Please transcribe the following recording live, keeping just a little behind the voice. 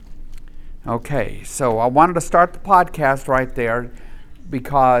Okay, so I wanted to start the podcast right there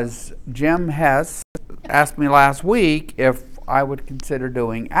because Jim Hess asked me last week if I would consider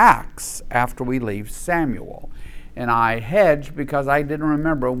doing Acts after we leave Samuel. And I hedged because I didn't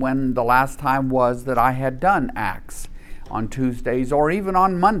remember when the last time was that I had done Acts on Tuesdays or even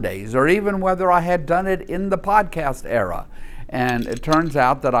on Mondays or even whether I had done it in the podcast era. And it turns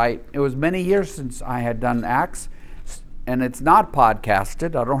out that it was many years since I had done Acts. And it's not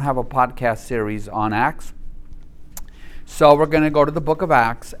podcasted. I don't have a podcast series on Acts. So we're going to go to the book of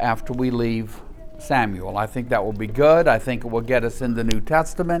Acts after we leave Samuel. I think that will be good. I think it will get us in the New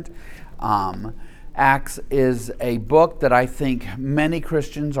Testament. Acts is a book that I think many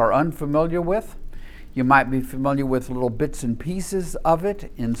Christians are unfamiliar with. You might be familiar with little bits and pieces of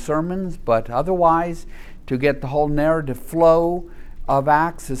it in sermons, but otherwise, to get the whole narrative flow of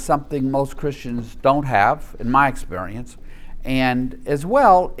Acts is something most Christians don't have, in my experience. And as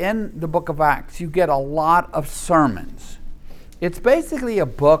well, in the book of Acts, you get a lot of sermons. It's basically a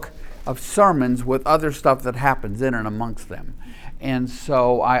book of sermons with other stuff that happens in and amongst them. And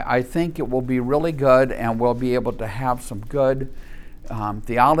so I think it will be really good, and we'll be able to have some good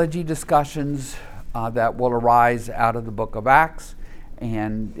theology discussions that will arise out of the book of Acts.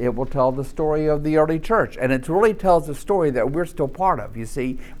 And it will tell the story of the early church. And it really tells a story that we're still part of. You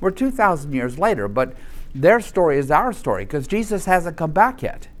see, we're 2,000 years later, but their story is our story because Jesus hasn't come back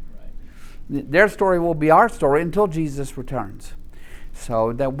yet. Right. Their story will be our story until Jesus returns.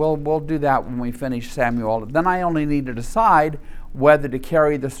 So that we'll do that when we finish Samuel. Then I only need to decide whether to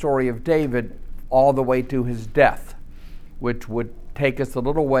carry the story of David all the way to his death, which would take us a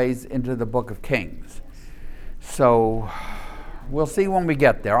little ways into the book of Kings. So we'll see when we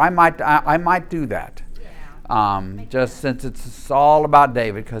get there. I might do that, just since it's all about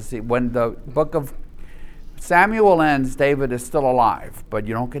David. Because when the book of Samuel ends, David is still alive, but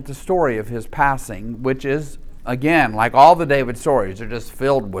you don't get the story of his passing, which is, again, like all the David stories, are just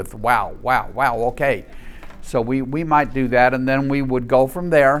filled with wow. Okay, so we might do that, and then we would go from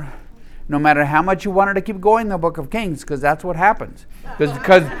there. No matter how much you wanted to keep going in the book of Kings, because that's what happens.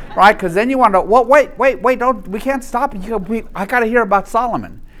 Because then you want to, well, wait, don't, we can't stop it. I got to hear about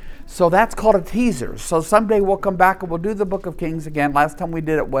Solomon. So that's called a teaser. So someday we'll come back and we'll do the book of Kings again. Last time we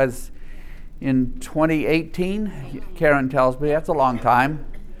did it was in 2018. Karen tells me that's a long time.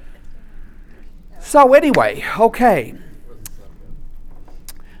 So anyway, okay.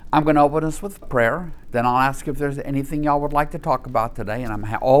 I'm going to open us with prayer. Then I'll ask if there's anything y'all would like to talk about today. And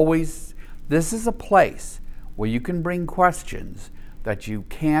this is a place where you can bring questions that you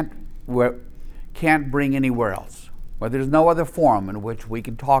can't bring anywhere else. Where there's no other forum in which we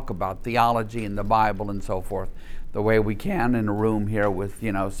can talk about theology and the Bible and so forth the way we can in a room here with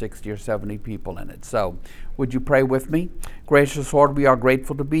 60 or 70 people in it. So would you pray with me? Gracious Lord, we are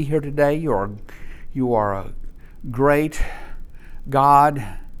grateful to be here today. You are a great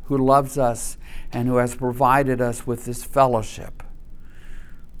God who loves us and who has provided us with this fellowship,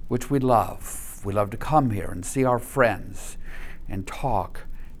 which we love. We love to come here and see our friends and talk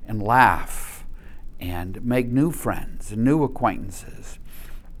and laugh and make new friends and new acquaintances.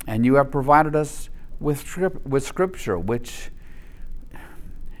 And you have provided us with Scripture, which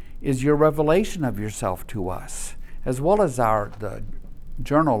is your revelation of yourself to us, as well as the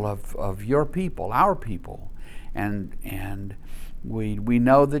journal of your people, our people. And we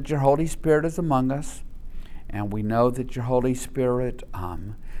know that your Holy Spirit is among us, and we know that your Holy Spirit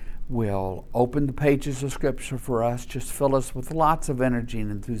will open the pages of Scripture for us, just fill us with lots of energy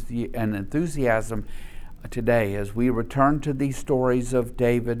and enthusiasm today as we return to these stories of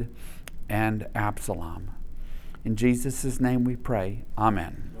David and Absalom. In Jesus' name we pray.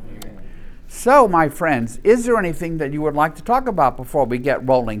 Amen. Amen. So, my friends, is there anything that you would like to talk about before we get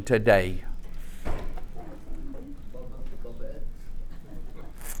rolling today?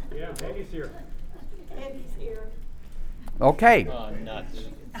 Yeah, Eddie's here. Eddie's here. Okay. Nuts.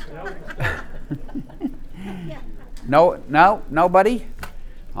 Nobody?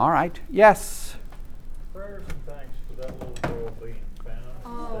 All right. Yes. Prayers and thanks for that little girl being found.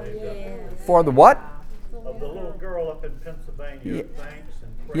 Oh, yes. For the what? Of the little girl up in Pennsylvania. Thanks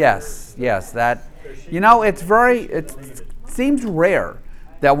and prayers. Yes. That. It seems rare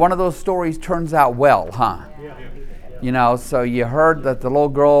that one of those stories turns out well, huh? Yeah. So you heard that the little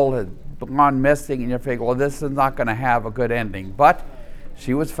girl had gone missing, and you figure, well, this is not going to have a good ending. But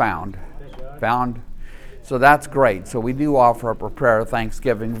she was found. So that's great. So we do offer up a prayer of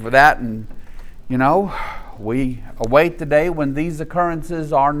thanksgiving for that. And, we await the day when these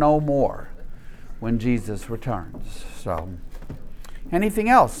occurrences are no more, when Jesus returns. So, anything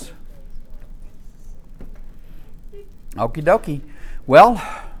else? Okie dokie. Well,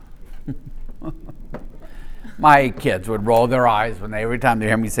 My kids would roll their eyes every time they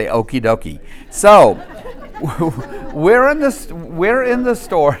hear me say okie dokie. So we're in the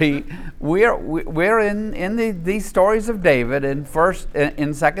story. We're in these stories of David in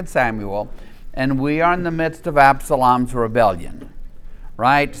 2 Samuel, and we are in the midst of Absalom's rebellion,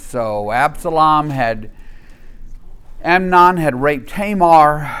 right? So Amnon had raped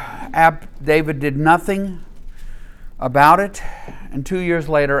Tamar. David did nothing about it, and 2 years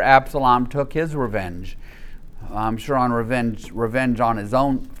later, Absalom took his revenge. I'm sure on revenge on his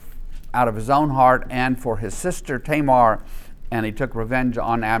own, out of his own heart, and for his sister Tamar, and he took revenge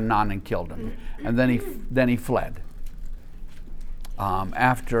on Amnon and killed him. And then he fled.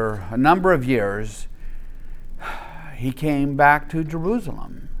 After a number of years, he came back to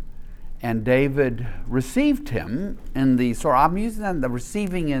Jerusalem, and David received him in I'm using the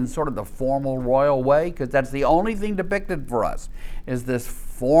receiving in sort of the formal royal way, because that's the only thing depicted for us, is this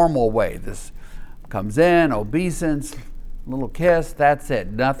formal way. This comes in, obeisance, little kiss, that's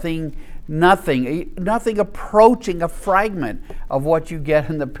it. Nothing approaching a fragment of what you get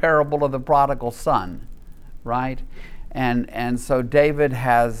in the parable of the prodigal son, right? And so David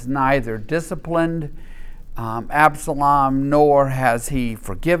has neither disciplined Absalom, nor has he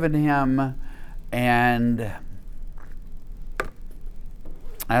forgiven him, and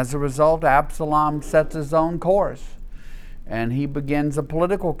as a result, Absalom sets his own course, and he begins a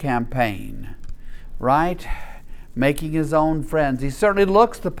political campaign, right? Making his own friends. He certainly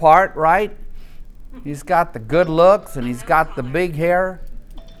looks the part, right? He's got the good looks, and he's got the big hair.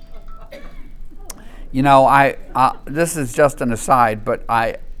 You know, this is just an aside, but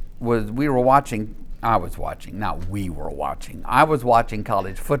I was watching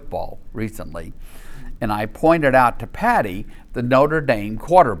college football recently, and I pointed out to Patty the Notre Dame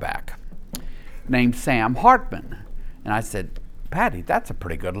quarterback named Sam Hartman. And I said, Patty, that's a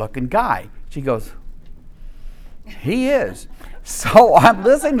pretty good looking guy. She goes, he is. So I'm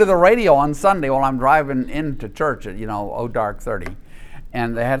listening to the radio on Sunday while I'm driving into church at, dark 30.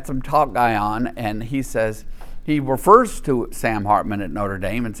 And they had some talk guy on, and he refers to Sam Hartman at Notre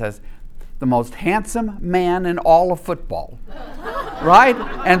Dame and says, the most handsome man in all of football. Right?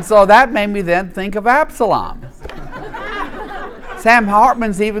 And so that made me then think of Absalom. Sam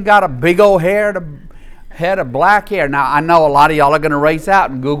Hartman's even got a big old head of black hair. Now, I know a lot of y'all are going to race out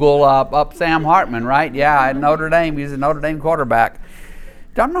and Google up Sam Hartman, right? Yeah, at Notre Dame. He's a Notre Dame quarterback.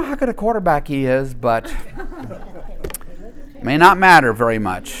 Don't know how good a quarterback he is, but may not matter very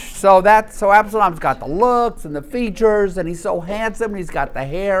much. So Absalom's got the looks and the features, and he's so handsome, and he's got the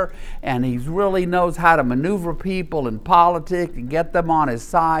hair, and he really knows how to maneuver people in politics and get them on his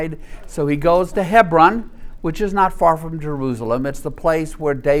side. So he goes to Hebron, which is not far from Jerusalem. It's the place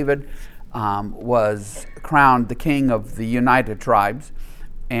where David was crowned the king of the United Tribes,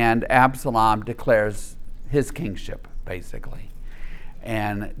 and Absalom declares his kingship, basically.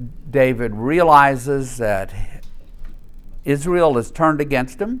 And David realizes that Israel is turned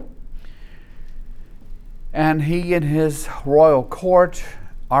against him, and he and his royal court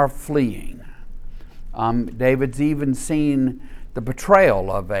are fleeing. David's even seen the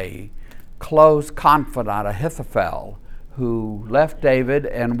betrayal of a close confidant, Ahithophel, who left David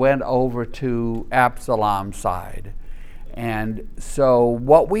and went over to Absalom's side. And so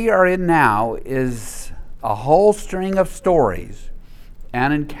what we are in now is a whole string of stories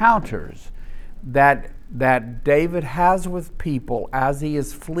and encounters that David has with people as he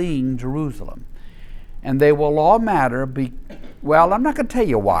is fleeing Jerusalem. And they will all matter, I'm not going to tell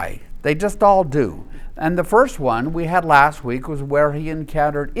you why. They just all do. And the first one we had last week was where he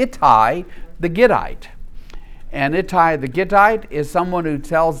encountered Ittai the Gittite. And Ittai the Gittite is someone who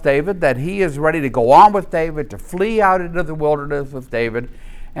tells David that he is ready to go on with David, to flee out into the wilderness with David.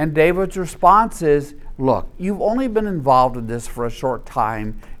 And David's response is, look, you've only been involved in this for a short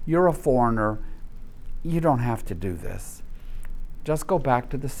time. You're a foreigner. You don't have to do this. Just go back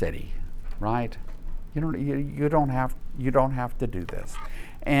to the city, right? You don't have to do this.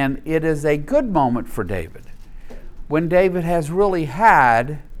 And it is a good moment for David when David has really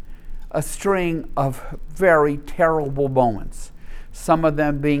had a string of very terrible moments, some of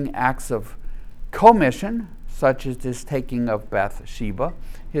them being acts of commission, such as his taking of Bathsheba,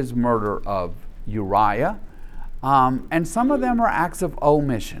 his murder of Uriah, and some of them are acts of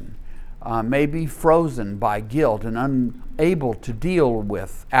omission, maybe frozen by guilt and unable to deal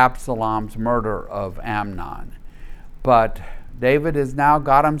with Absalom's murder of Amnon. But David has now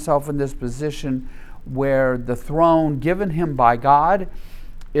got himself in this position where the throne given him by God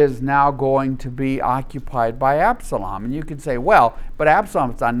is now going to be occupied by Absalom. And you could say, well, but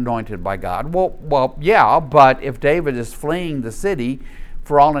Absalom's anointed by God. Well, yeah, but if David is fleeing the city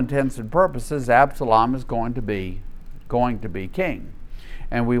for all intents and purposes, Absalom is going to be king.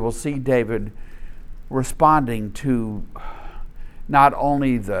 And we will see David responding to not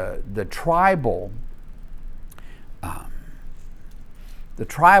only the tribal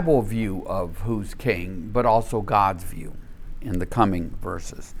view of who's king, but also God's view in the coming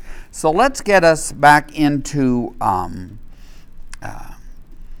verses. So let's get us back into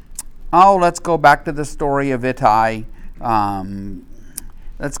let's go back to the story of Ittai.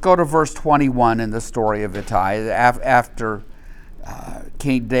 Let's go to verse 21 in the story of Ittai. After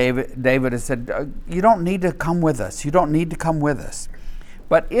King David has said, you don't need to come with us. You don't need to come with us.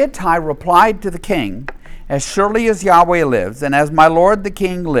 But Ittai replied to the king, as surely as Yahweh lives, and as my lord the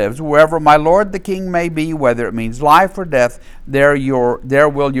king lives, wherever my lord the king may be, whether it means life or death, there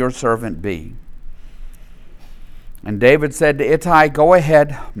will your servant be. And David said to Ittai, go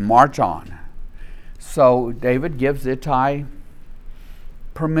ahead, march on. So David gives Ittai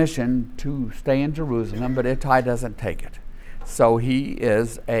permission to stay in Jerusalem, but Ittai doesn't take it. So he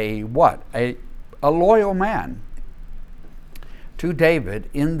is a loyal man to David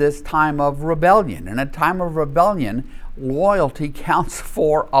in this time of rebellion. In a time of rebellion, loyalty counts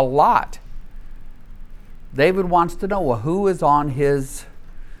for a lot. David wants to know who is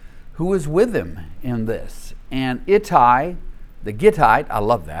with him in this. And Ittai, the Gittite, I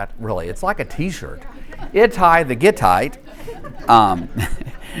love that, really. It's like a t-shirt. Ittai, the Gittite,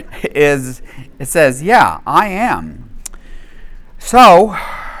 it says, yeah, I am. So,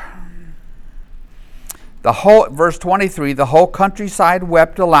 verse 23, the whole countryside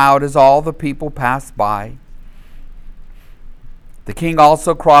wept aloud as all the people passed by. The king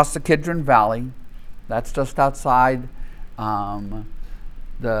also crossed the Kidron Valley. That's just outside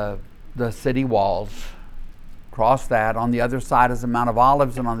the city walls. Crossed that. On the other side is the Mount of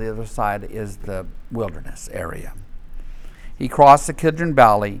Olives, and on the other side is the wilderness area. He crossed the Kidron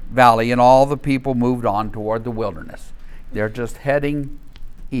Valley, and all the people moved on toward the wilderness. They're just heading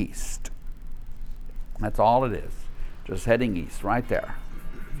east. That's all it is. Just heading east, right there.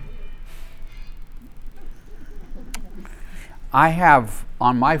 I have,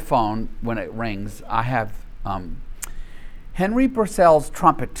 on my phone, when it rings, I have Henry Purcell's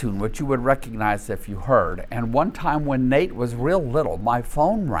trumpet tune, which you would recognize if you heard. And one time when Nate was real little, my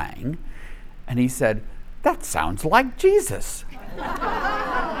phone rang, and he said, that sounds like Jesus.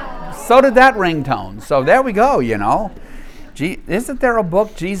 So did that ringtone. So there we go, you know. Isn't there a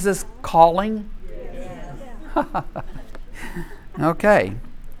book, Jesus Calling? Yeah. Okay.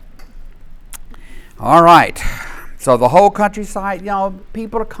 All right. So the whole countryside, you know,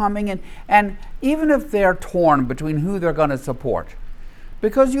 people are coming in, and even if they're torn between who they're going to support,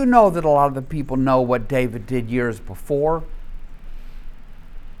 because you know that a lot of the people know what David did years before.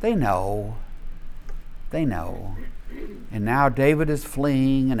 They know. And now David is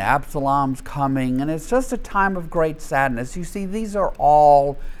fleeing and Absalom's coming, and it's just a time of great sadness. You see, these are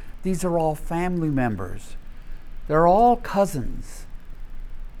all family members. They're all cousins.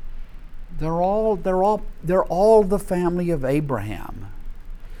 They're all the family of Abraham.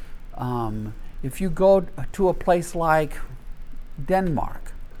 If you go to a place like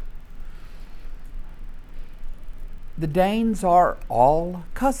Denmark, the Danes are all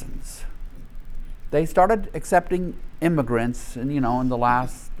cousins. They started accepting immigrants, in the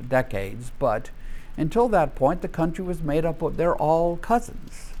last decades, but until that point, the country was made up of, they're all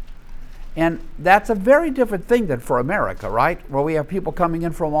cousins. And that's a very different thing than for America, right? Where we have people coming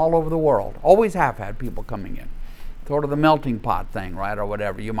in from all over the world. Always have had people coming in. Sort of the melting pot thing, right? Or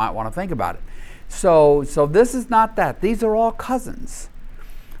whatever. You might want to think about it. So this is not that. These are all cousins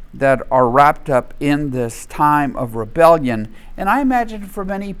that are wrapped up in this time of rebellion. And I imagine for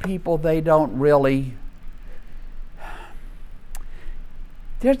many people, they don't really...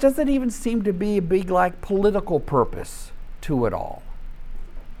 There doesn't even seem to be a big, political purpose to it all.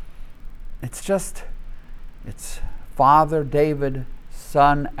 It's father David,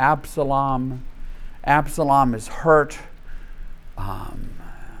 son Absalom. Absalom is hurt.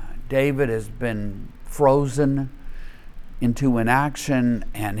 David has been frozen into inaction,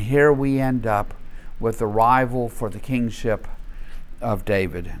 and here we end up with the rival for the kingship of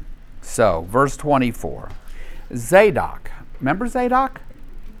David. So, verse 24. Zadok. Remember Zadok?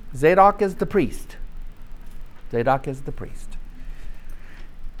 Zadok is the priest. Zadok is the priest.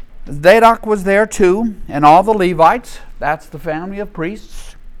 Zadok was there too, and all the Levites, that's the family of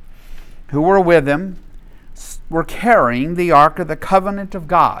priests, who were with him, were carrying the Ark of the Covenant of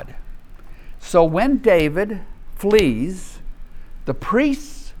God. So when David flees, the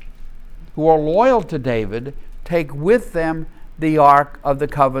priests who are loyal to David take with them the Ark of the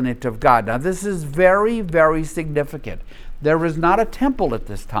Covenant of God. Now this is very, very significant. There is not a temple at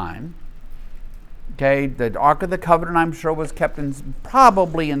this time. Okay, the Ark of the Covenant, I'm sure, was kept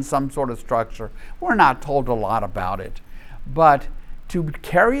probably in some sort of structure. We're not told a lot about it. But to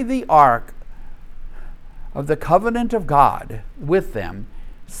carry the Ark of the Covenant of God with them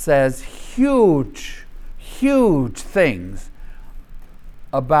says huge, huge things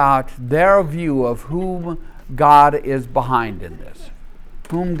about their view of whom God is behind in this,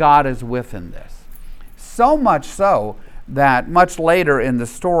 whom God is with in this. So much so that much later in the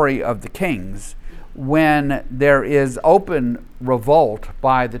story of the kings, when there is open revolt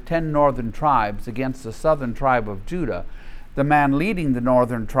by the 10 northern tribes against the southern tribe of Judah, the man leading the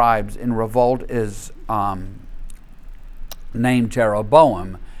northern tribes in revolt is named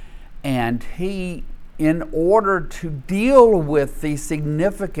Jeroboam. And he, in order to deal with the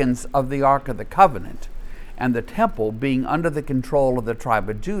significance of the Ark of the Covenant and the temple being under the control of the tribe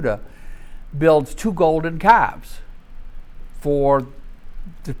of Judah, builds 2 golden calves for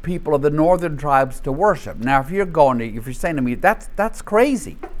the people of the northern tribes to worship. Now, if you're saying to me, that's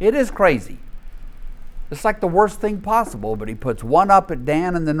crazy. It is crazy. It's like the worst thing possible, but he puts one up at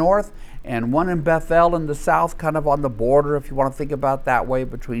Dan in the north and one in Bethel in the south, kind of on the border, if you want to think about that way,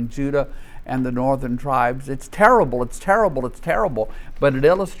 between Judah and the northern tribes. It's terrible, it's terrible, it's terrible, but it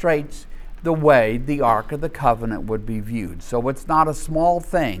illustrates the way the Ark of the Covenant would be viewed. So it's not a small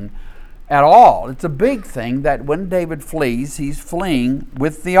thing at all. It's a big thing that when David flees, he's fleeing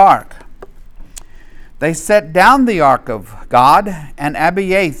with the Ark. They set down the Ark of God, and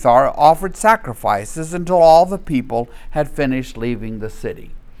Abiathar offered sacrifices until all the people had finished leaving the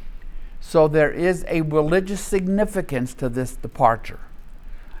city. So there is a religious significance to this departure.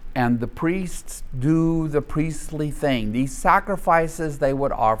 And the priests do the priestly thing. These sacrifices they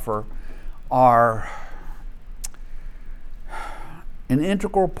would offer are an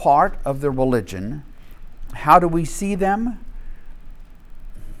integral part of the religion. How do we see them?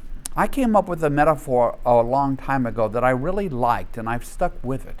 I came up with a metaphor a long time ago that I really liked, and I've stuck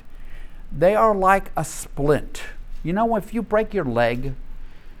with it. They are like a splint. You know, if you break your leg,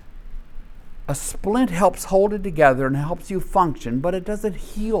 a splint helps hold it together and helps you function, but it doesn't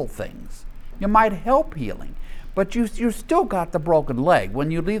heal things. It might help healing, but you still got the broken leg when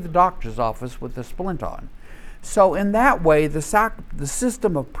you leave the doctor's office with the splint on. So in that way, the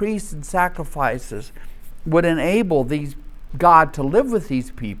system of priests and sacrifices would enable God to live with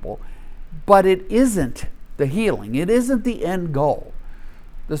these people, but it isn't the healing. It isn't the end goal.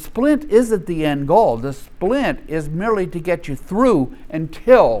 The splint isn't the end goal. The splint is merely to get you through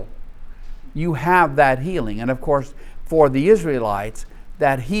until you have that healing. And of course, for the Israelites,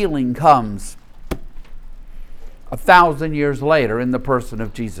 that healing comes 1,000 years later in the person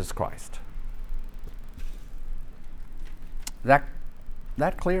of Jesus Christ. Is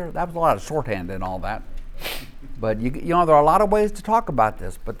that clear? That was a lot of shorthand in all that. But you know, there are a lot of ways to talk about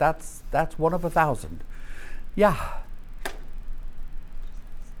this, but that's one of 1,000. Yeah.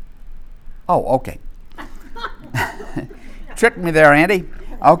 Oh, okay. Tricked me there, Andy.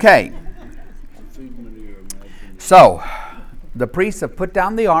 Okay. So, the priests have put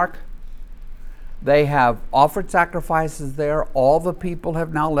down the ark. They have offered sacrifices there. All the people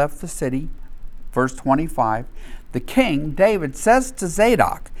have now left the city. Verse 25. The king, David, says to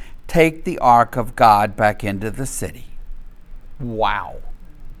Zadok, "Take the ark of God back into the city." Wow.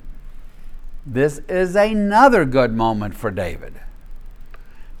 This is another good moment for David.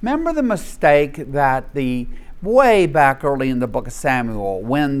 Remember the mistake that way back early in the book of Samuel,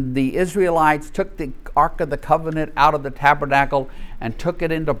 when the Israelites took the Ark of the Covenant out of the tabernacle and took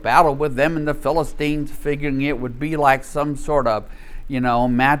it into battle with them and the Philistines, figuring it would be like some sort of,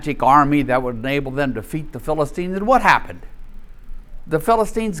 magic army that would enable them to defeat the Philistines. And what happened? The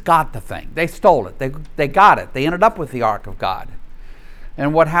Philistines got the thing. They stole it. They got it. They ended up with the Ark of God.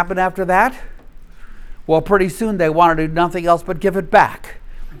 And what happened after that? Well, pretty soon they wanted to do nothing else but give it back.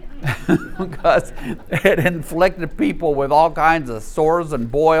 Because it inflicted people with all kinds of sores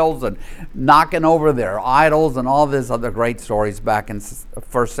and boils and knocking over their idols and all these other great stories back in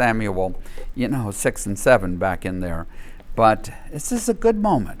 1 Samuel, 6 and 7 back in there. But this is a good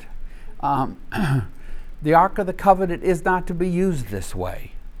moment. The Ark of the Covenant is not to be used this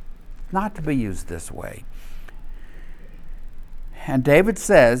way. Not to be used this way. And David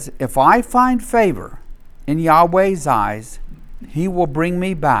says, "If I find favor in Yahweh's eyes, He will bring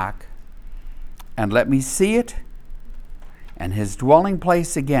me back and let me see it and His dwelling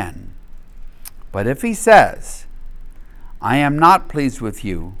place again. But if He says, I am not pleased with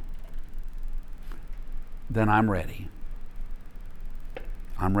you, then I'm ready.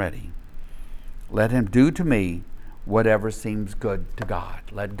 I'm ready. Let Him do to me whatever seems good to God."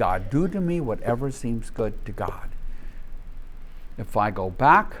 Let God do to me whatever seems good to God. If I go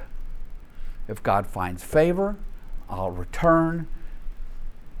back, if God finds favor, I'll return.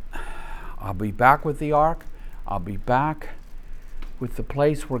 I'll be back with the ark. I'll be back with the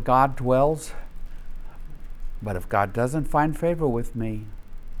place where God dwells. But if God doesn't find favor with me,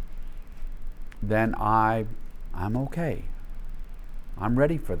 then I'm okay. I'm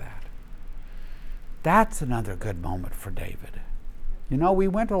ready for that. That's another good moment for David. You know, we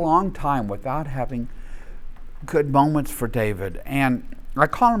went a long time without having good moments for David. And I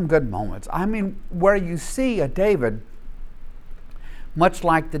call them good moments. I mean, where you see a David, much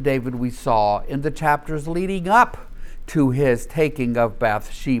like the David we saw in the chapters leading up to his taking of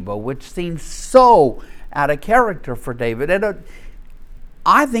Bathsheba, which seems so out of character for David. And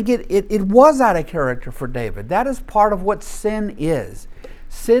I think it was out of character for David. That is part of what sin is.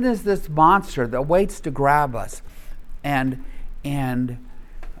 Sin is this monster that waits to grab us. And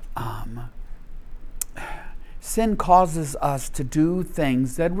sin causes us to do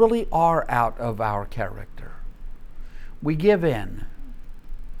things that really are out of our character. We give in.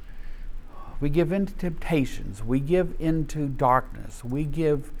 We give in to temptations. We give into darkness. We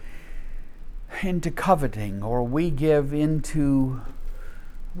give into coveting, or we give into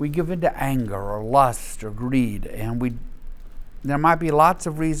anger or lust or greed, and there might be lots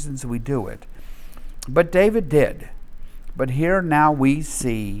of reasons we do it. But David did. But here now we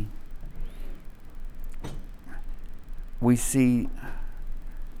see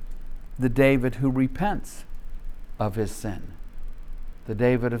the David who repents of his sin. The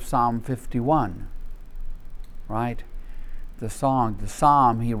David of Psalm 51, right? The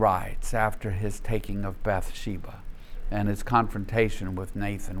psalm he writes after his taking of Bathsheba and his confrontation with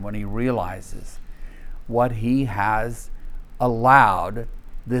Nathan, when he realizes what he has allowed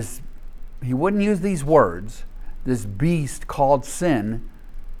this, he wouldn't use these words, this beast called sin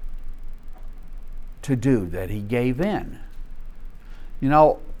to do, that he gave in. You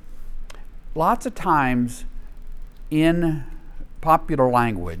know, lots of times in popular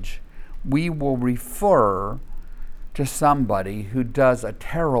language, we will refer to somebody who does a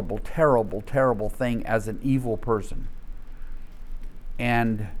terrible, terrible, terrible thing as an evil person.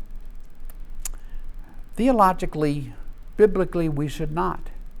 And theologically, biblically, we should not.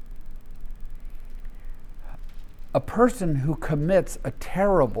 A person who commits a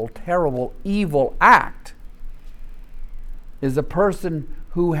terrible, terrible, evil act is a person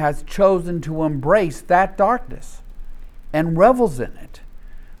who has chosen to embrace that darkness and revels in it.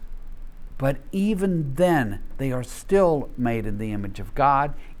 But even then, they are still made in the image of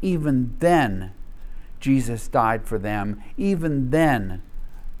God. Even then, Jesus died for them. Even then,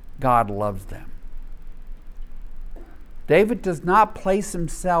 God loves them. David does not place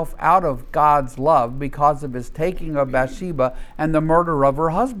himself out of God's love because of his taking of Bathsheba and the murder of her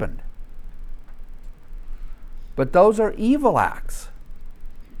husband. But those are evil acts.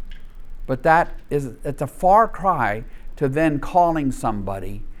 But it's a far cry to then calling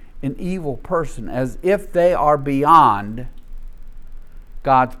somebody an evil person as if they are beyond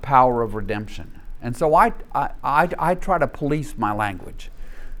God's power of redemption. And so I try to police my language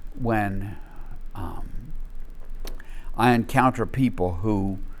when I encounter people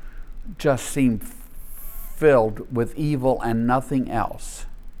who just seem filled with evil and nothing else.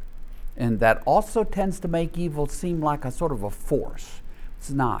 And that also tends to make evil seem like a sort of a force. It's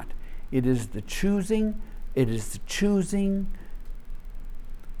not. It is the choosing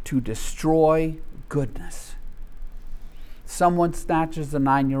to destroy goodness. Someone snatches a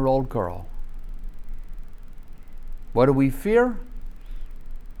 9-year-old girl. What do we fear?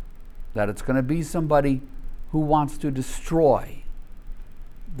 That it's going to be somebody who wants to destroy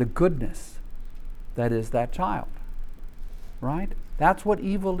the goodness that is that child. Right? That's what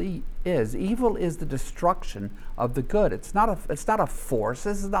evil is. Evil is the destruction of the good. It's not a force.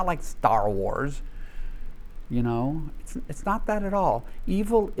 This is not like Star Wars. You know, it's not that at all.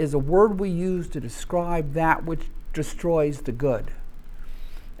 Evil is a word we use to describe that which destroys the good.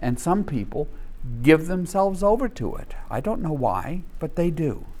 And some people give themselves over to it. I don't know why, but they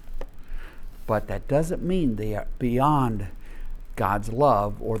do. But that doesn't mean they are beyond God's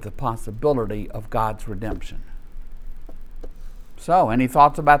love or the possibility of God's redemption. So, any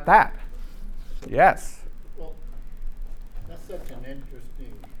thoughts about that? Yes. Well, that's such an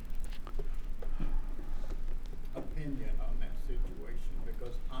interesting opinion on that situation,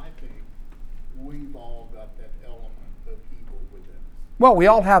 because I think we've all got that element of evil within us. Well, we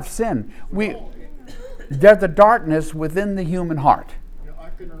all have sin. There's the darkness within the human heart. You know, I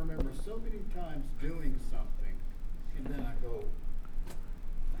can remember so many times doing something, and then I go,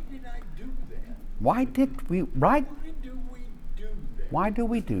 why did I do that? Why did we? Right? Why do we do that? Why do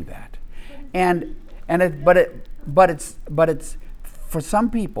we do that? But for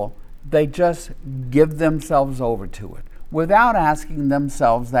some people, they just give themselves over to it without asking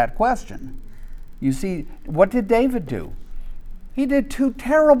themselves that question. You see, what did David do? He did two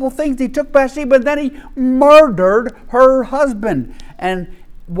terrible things. He took Bathsheba, and then he murdered her husband. And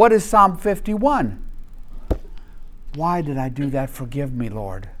what is Psalm 51? Why did I do that? Forgive me,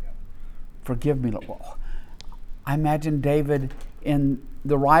 Lord. Forgive me, Lord. I imagine David in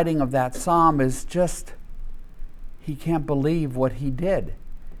the writing of that psalm is just, he can't believe what he did.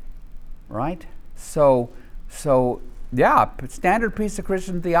 Right? So yeah, standard piece of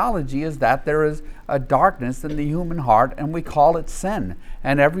Christian theology is that there is a darkness in the human heart, and we call it sin,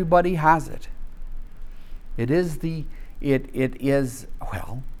 and everybody has it. It is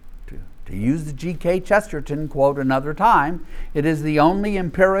well, to use the G.K. Chesterton quote another time, it is the only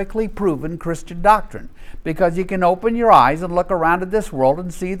empirically proven Christian doctrine, because you can open your eyes and look around at this world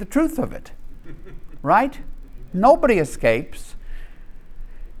and see the truth of it. Right? Nobody escapes.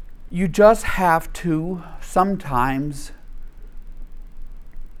 You just have to sometimes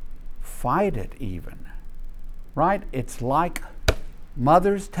fight it even. Right? It's like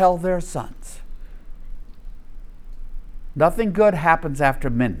mothers tell their sons, nothing good happens after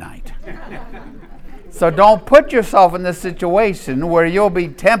midnight. So don't put yourself in this situation where you'll be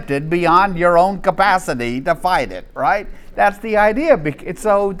tempted beyond your own capacity to fight it, right? That's the idea.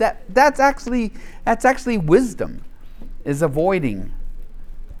 So that's actually wisdom, is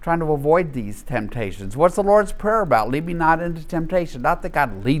trying to avoid these temptations. What's the Lord's Prayer about? Lead me not into temptation. Not that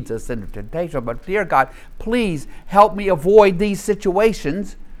God leads us into temptation, but dear God, please help me avoid these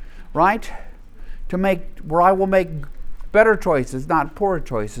situations, right? Where I will make better choices, not poorer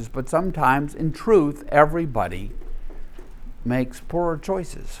choices, but sometimes, in truth, everybody makes poorer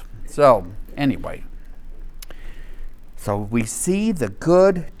choices. So, anyway. So we see the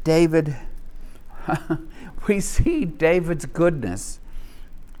good David, we see David's goodness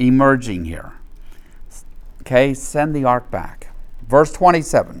emerging here. Okay, send the ark back. Verse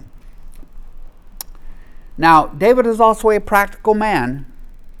 27. Now, David is also a practical man.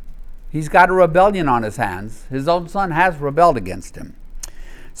 He's got a rebellion on his hands. His own son has rebelled against him.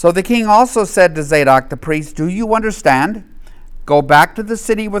 So the king also said to Zadok the priest, "Do you understand? Go back to the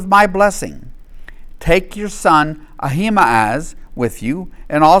city with my blessing. Take your son Ahimaaz with you,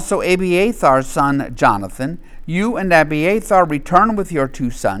 and also Abiathar's son Jonathan. You and Abiathar return with your two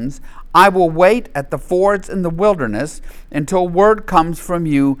sons. I will wait at the fords in the wilderness until word comes from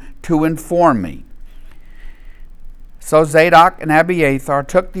you to inform me." So Zadok and Abiathar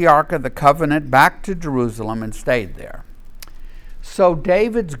took the Ark of the Covenant back to Jerusalem and stayed there. So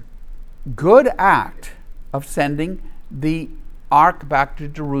David's good act of sending the Ark back to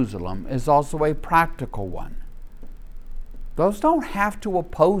Jerusalem is also a practical one. Those don't have to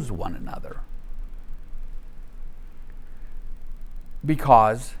oppose one another,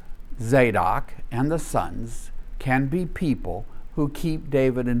 because Zadok and the sons can be people who keep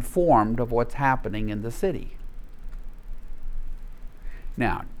David informed of what's happening in the city.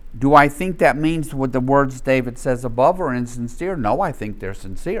 Now, do I think that means what the words David says above are insincere? No, I think they're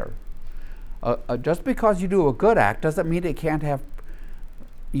sincere. Just because you do a good act doesn't mean it can't have,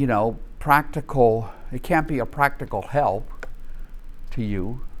 practical, it can't be a practical help to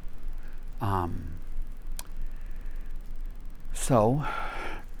you. So,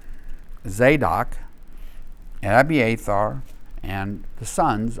 Zadok and Abiathar and the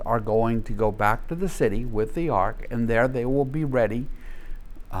sons are going to go back to the city with the ark, and there they will be ready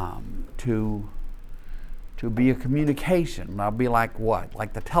to be a communication. That'll be like what?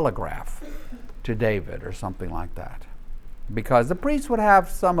 Like the telegraph to David or something like that. Because the priests would have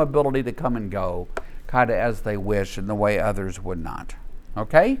some ability to come and go kind of as they wish in the way others would not.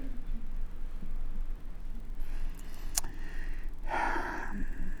 Okay?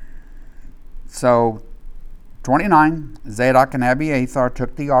 So, 29, Zadok and Abiathar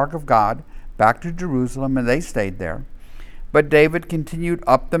took the ark of God back to Jerusalem, and they stayed there. But David continued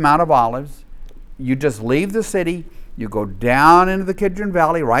up the Mount of Olives. You just leave the city, you go down into the Kidron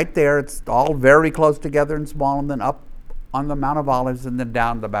Valley right there. It's all very close together and small, and then up on the Mount of Olives and then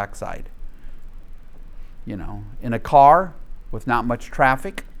down the backside. In a car with not much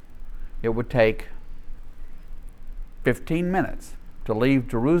traffic, it would take 15 minutes to leave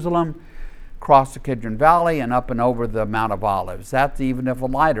Jerusalem, cross the Kidron Valley, and up and over the Mount of Olives. That's even if a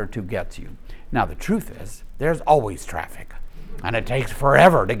light or two gets you. Now, the truth is, there's always traffic. And it takes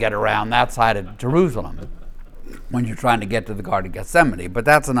forever to get around that side of Jerusalem when you're trying to get to the Garden of Gethsemane. But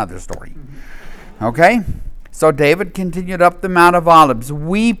that's another story. Okay? So David continued up the Mount of Olives,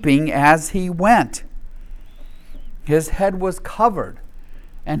 weeping as he went. His head was covered,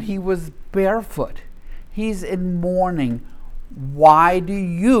 and he was barefoot. He's in mourning, Why do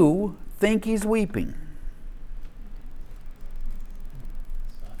you think he's weeping?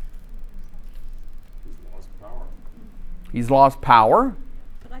 He's lost power. He's lost power.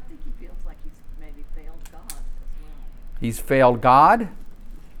 But I think he feels like he's maybe failed God as well. He's failed God.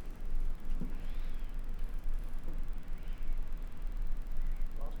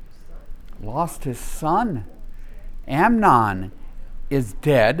 Lost his son. Amnon is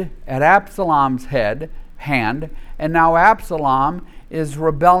dead at Absalom's hand, and now Absalom is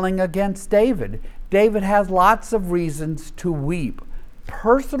rebelling against David. David has lots of reasons to weep.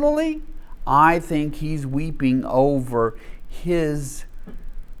 Personally, I think he's weeping over his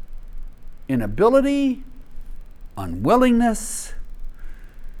inability, unwillingness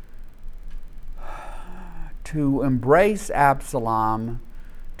to embrace Absalom,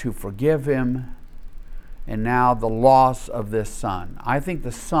 to forgive him, and now the loss of this son. I think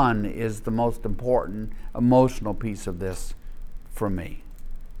the son is the most important emotional piece of this for me.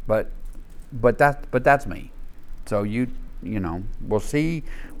 But that's me. So you know, we'll see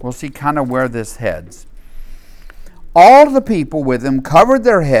kind of where this heads. All the people with him covered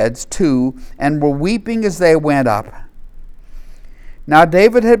their heads too, and were weeping as they went up. Now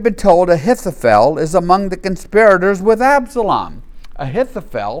David had been told Ahithophel is among the conspirators with Absalom.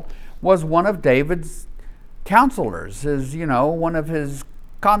 Ahithophel was one of David's counselors, one of his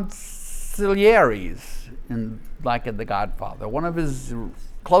consiglieres, like in The Godfather, one of his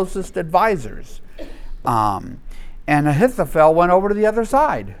closest advisors. And Ahithophel went over to the other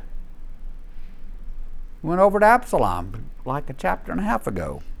side. Went over to Absalom like a chapter and a half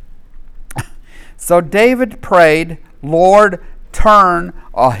ago. So David prayed, Lord, turn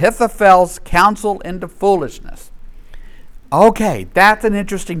Ahithophel's counsel into foolishness. Okay, that's an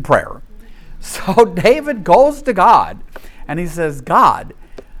interesting prayer. So David goes to God and he says, God,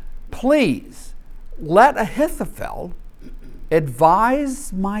 please let Ahithophel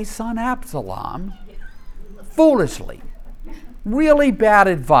advise my son Absalom foolishly. Really bad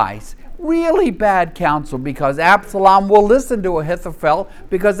advice, really bad counsel, because Absalom will listen to Ahithophel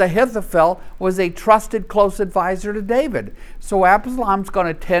because Ahithophel was a trusted close advisor to David. So Absalom's going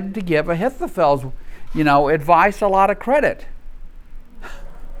to tend to give Ahithophel's advice a lot of credit.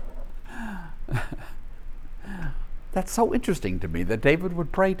 That's so interesting to me that David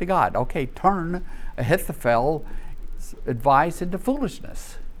would pray to God, okay, turn Ahithophel's advice into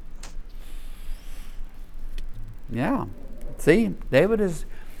foolishness. Yeah. See, David's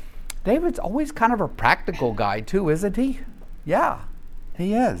always kind of a practical guy too, isn't he? Yeah,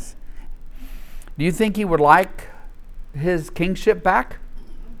 he is. Do you think he would like his kingship back?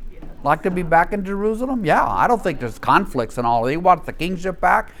 Like to be back in Jerusalem? Yeah, I don't think there's conflicts and all. He wants the kingship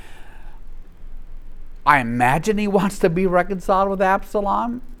back. I imagine he wants to be reconciled with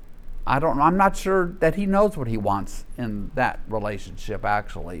Absalom. I'm not sure that he knows what he wants in that relationship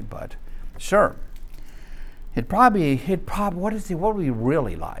actually, but sure. What would he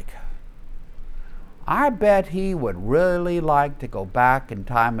really like? I bet he would really like to go back in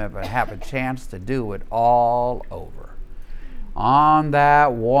time and have a chance to do it all over. On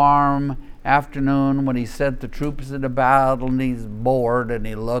that warm afternoon when he sent the troops into battle and he's bored and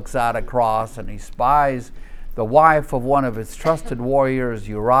he looks out across and he spies the wife of one of his trusted warriors,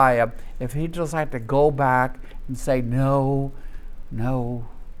 Uriah, if he just had to go back and say, no,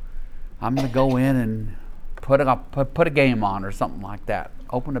 I'm going to go in and put a game on or something like that.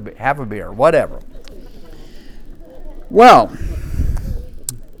 Have a beer, whatever. Well,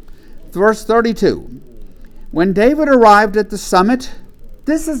 verse 32. When David arrived at the summit,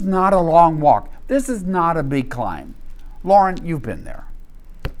 this is not a long walk. This is not a big climb. Lauren, you've been there.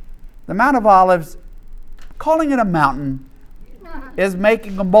 The Mount of Olives, calling it a mountain, is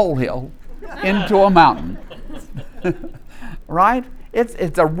making a molehill into a mountain. Right?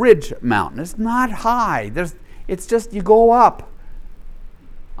 It's a ridge mountain. It's not high. It's just you go up.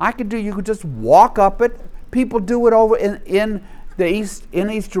 You could just walk up it. People do it over in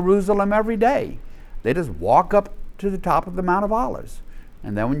East Jerusalem every day. They just walk up to the top of the Mount of Olives.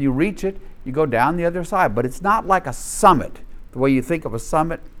 And then when you reach it, you go down the other side. But it's not like a summit. The way you think of a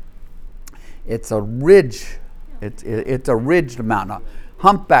summit, it's a ridge. It's a ridged mountain. A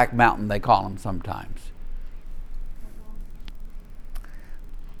humpback mountain, they call them sometimes.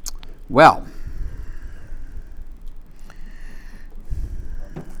 Well,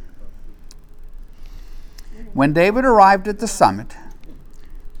 when David arrived at the summit,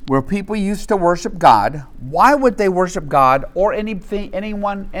 where people used to worship God, why would they worship God or any pagan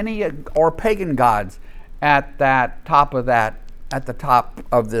gods at the top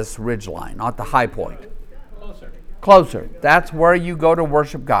of this ridge line, at the high point? Closer. That's where you go to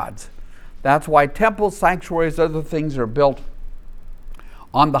worship gods. That's why temples, sanctuaries, other things are built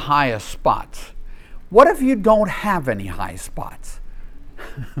on the highest spots. What if you don't have any high spots?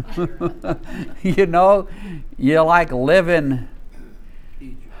 You know, you like live in.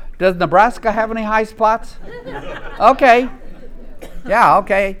 Does Nebraska have any high spots? Okay. Yeah,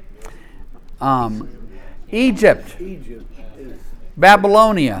 okay. Egypt,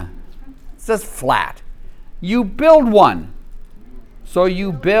 Babylonia, it's just flat. You build one. So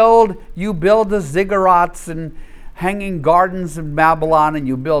you build the ziggurats and hanging gardens in Babylon, and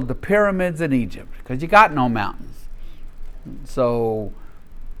you build the pyramids in Egypt because you got no mountains. So,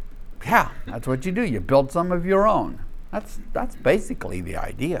 yeah, that's what you do. You build some of your own. That's basically the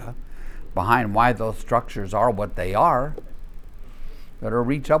idea behind why those structures are what they are. Better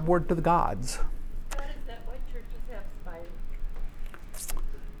reach upward to the gods. Is that why churches have spires?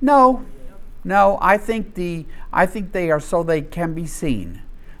 No. I think they are so they can be seen.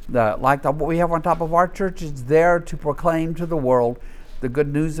 What we have on top of our church is there to proclaim to the world the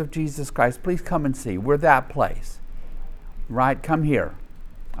good news of Jesus Christ. Please come and see. We're that place, right? Come here.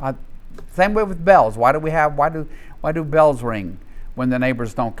 Same way with bells. Why do bells ring when the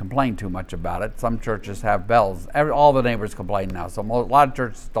neighbors don't complain too much about it? Some churches have bells. All the neighbors complain now, so a lot of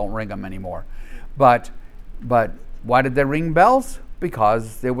churches don't ring them anymore. But why did they ring bells?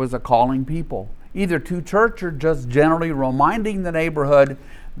 Because there was a calling people, either to church or just generally reminding the neighborhood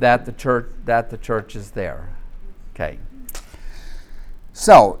that the church is there. Okay.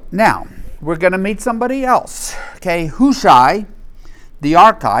 So now we're going to meet somebody else. Okay, Hushai, the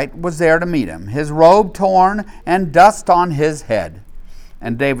Archite, was there to meet him, his robe torn and dust on his head.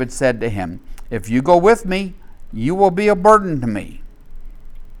 And David said to him, "If you go with me, you will be a burden to me.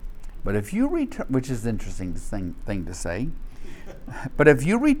 But if you return," which is an interesting thing to say, "but if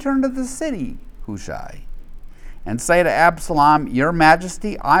you return to the city, Hushai, and say to Absalom, 'Your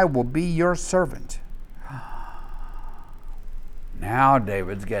Majesty, I will be your servant.'" Now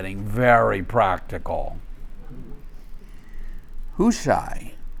David's getting very practical.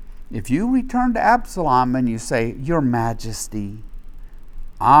 Hushai, if you return to Absalom and you say, "Your Majesty,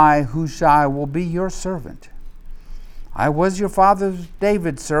 I, Hushai, will be your servant. I was your father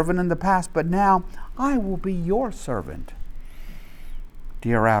David's servant in the past, but now I will be your servant,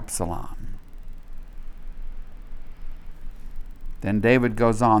 dear Absalom." Then David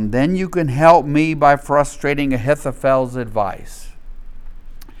goes on, "Then you can help me by frustrating Ahithophel's advice."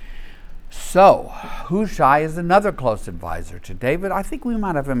 So, Hushai is another close advisor to David. I think we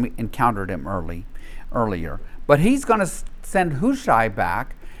might have encountered him earlier. But he's going to send Hushai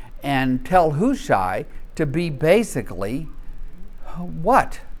back and tell Hushai to be basically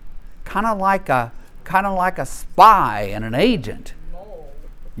what? Kind of like a spy and an agent. Mole.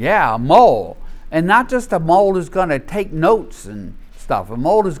 Yeah, a mole. And not just a mole who's going to take notes and stuff. A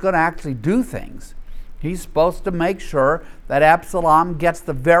mole who's going to actually do things. He's supposed to make sure that Absalom gets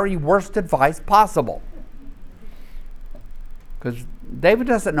the very worst advice possible. Because David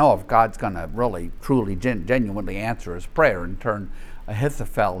doesn't know if God's going to really, truly, genuinely answer his prayer and turn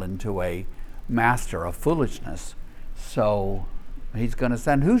Ahithophel into a master of foolishness. So he's going to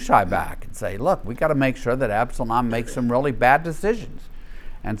send Hushai back and say, "Look, we got to make sure that Absalom makes some really bad decisions."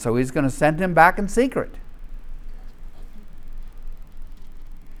 And so he's going to send him back in secret.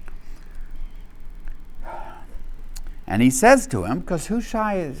 And he says to him, because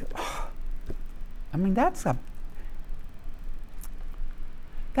Hushai is, I mean, that's a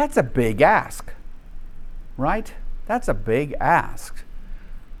big ask, right? That's a big ask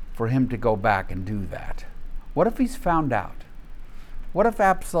for him to go back and do that. What if he's found out? What if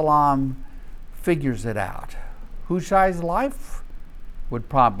Absalom figures it out? Hushai's life would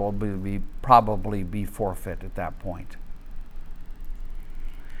probably be forfeit at that point.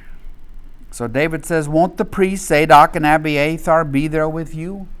 So David says, "Won't the priests Zadok and Abiathar be there with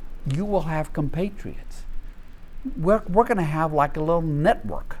you? You will have compatriots." We're going to have like a little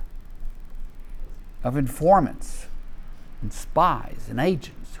network of informants and spies and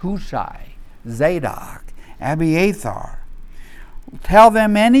agents. Hushai, Zadok, Abiathar. "Tell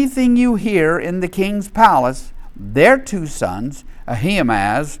them anything you hear in the king's palace. Their two sons,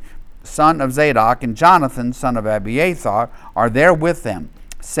 Ahimaaz, son of Zadok, and Jonathan, son of Abiathar, are there with them.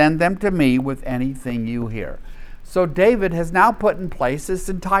 Send them to me with anything you hear." So David has now put in place this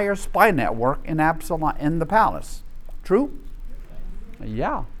entire spy network in Absalom in the palace. True?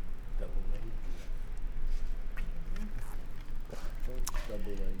 Yeah.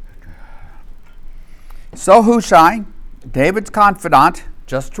 So Hushai, David's confidant,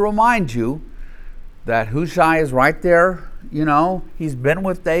 just to remind you that Hushai is right there, he's been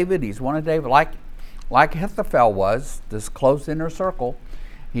with David, he's one of David, like Ahithophel was, this close inner circle.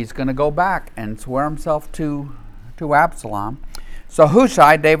 He's going to go back and swear himself to Absalom. So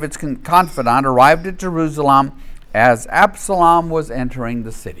Hushai, David's confidant, arrived at Jerusalem as Absalom was entering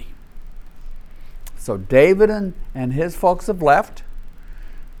the city. So David and his folks have left.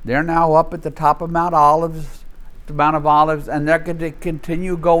 They're now up at the top of Mount Olives, the Mount of Olives, and they're going to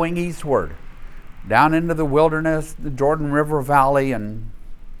continue going eastward, down into the wilderness, the Jordan River Valley, and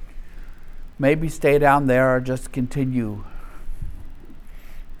maybe stay down there or just continue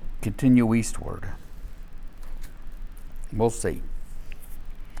eastward. We'll see.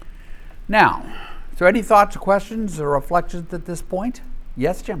 Now, so any thoughts or questions or reflections at this point?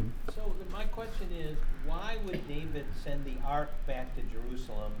 Yes, Jim? So my question is, why would David send the ark back to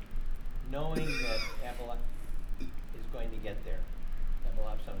Jerusalem knowing that Absalom is going to get there?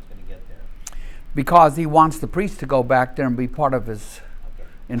 Absalom is going to get there. Because he wants the priest to go back there and be part of his Okay.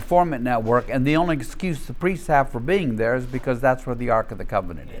 informant network, and the only excuse the priests have for being there is because that's where the Ark of the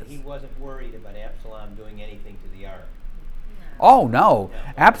Covenant And he is. wasn't worried about Absalom doing anything to the ark. Oh no,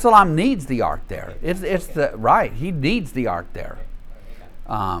 Absalom needs the Ark there. It's the right. He needs the Ark there.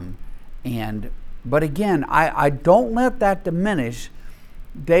 But again, I don't let that diminish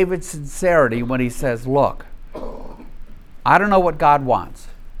David's sincerity when he says, "Look, I don't know what God wants.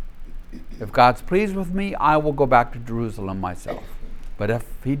 If God's pleased with me, I will go back to Jerusalem myself. But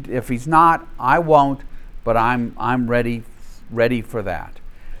if he's not, I won't. But I'm ready for that."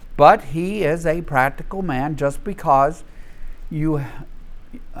 But he is a practical man. Just because you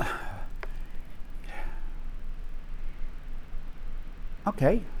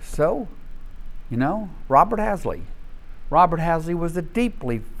okay, so Robert Hasley. Robert Hasley was a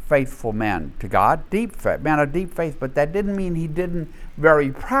deeply faithful man to God, man of deep faith, but that didn't mean he didn't very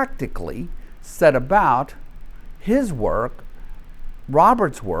practically set about his work,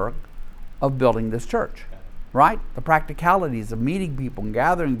 Robert's work, of building this church, right? The practicalities of meeting people and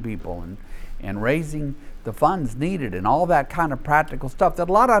gathering people and raising the funds needed and all that kind of practical stuff that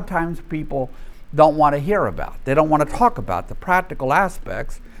a lot of times people don't want to hear about. They don't want to talk about the practical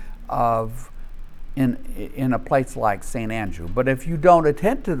aspects of in a place like St. Andrew. But if you don't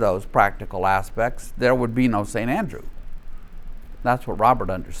attend to those practical aspects, there would be no St. Andrew. That's what Robert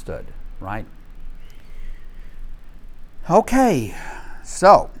understood, right? Okay,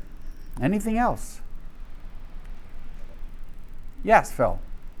 so anything else? Yes, Phil.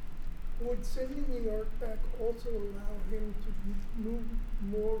 Would sending the ark back also allow him to move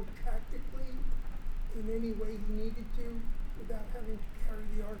more tactically in any way he needed to without having to carry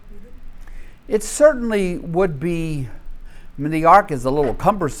the ark with him? It certainly would be. I mean, the ark is a little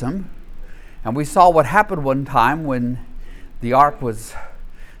cumbersome, and we saw what happened one time when the ark was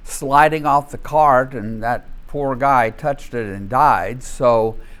sliding off the cart and that poor guy touched it and died.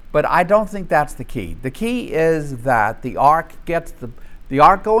 So, but I don't think that's the key. The key is that the ark gets the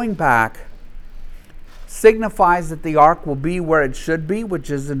ark going back signifies that the ark will be where it should be, which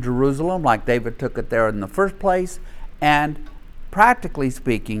is in Jerusalem, like David took it there in the first place, and practically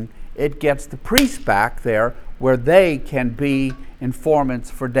speaking, it gets the priests back there where they can be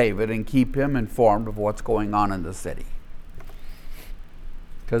informants for David and keep him informed of what's going on in the city.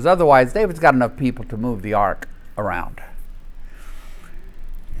 Because otherwise, David's got enough people to move the ark around.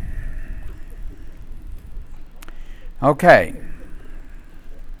 Okay.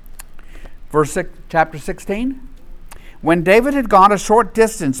 Chapter 16. When David had gone a short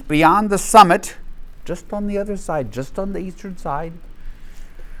distance beyond the summit, just on the other side, just on the eastern side,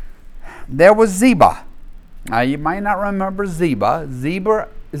 there was Ziba. Now you might not remember Ziba. Ziba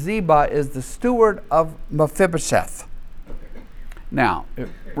is the steward of Mephibosheth. Now,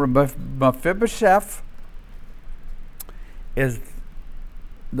 Mephibosheth is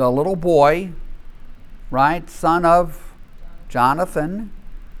the little boy, right, son of Jonathan,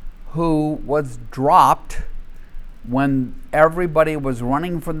 who was dropped when everybody was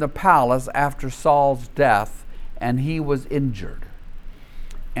running from the palace after Saul's death, and he was injured.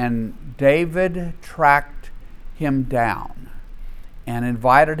 And David tracked him down and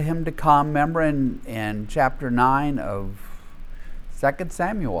invited him to come. Remember in chapter 9 of 2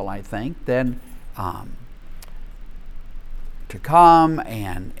 Samuel, I think, then to come,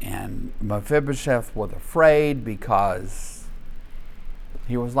 and Mephibosheth was afraid because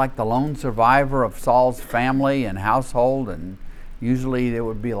he was like the lone survivor of Saul's family and household, and usually they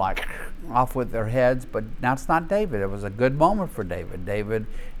would be like off with their heads, but that's not David. It was a good moment for David. David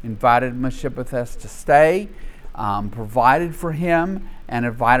invited Mephibosheth to stay, provided for him, and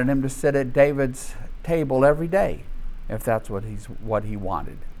invited him to sit at David's table every day, if that's what he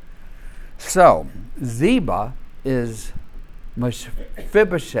wanted. So Ziba is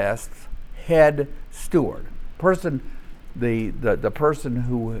Mephibosheth's head steward, the person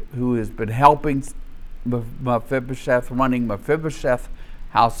who has been helping Mephibosheth, running Mephibosheth's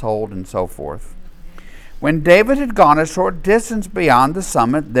household and so forth. When David had gone a short distance beyond the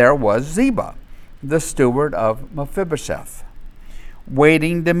summit, there was Ziba, the steward of Mephibosheth,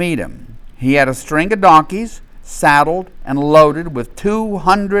 waiting to meet him. He had a string of donkeys, saddled and loaded with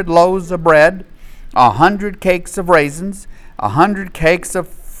 200 loaves of bread, 100 cakes of raisins, 100 cakes of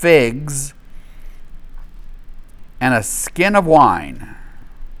figs, and a skin of wine.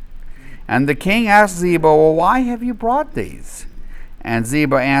 And the king asked Ziba, well, why have you brought these? And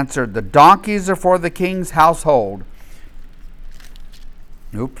Ziba answered, the donkeys are for the king's household.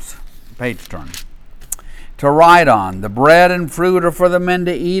 Oops, page turn. To ride on. The bread and fruit are for the men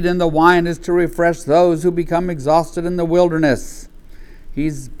to eat, and the wine is to refresh those who become exhausted in the wilderness.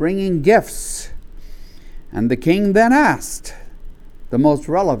 He's bringing gifts. And the king then asked the most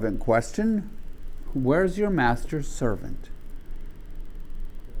relevant question, where's your master's servant?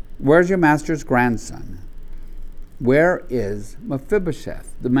 Where's your master's grandson? Where is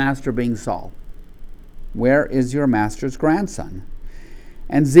Mephibosheth, the master being Saul? Where is your master's grandson?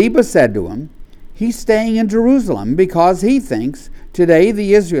 And Ziba said to him, he's staying in Jerusalem because he thinks today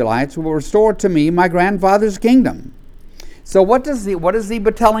the Israelites will restore to me my grandfather's kingdom. So what is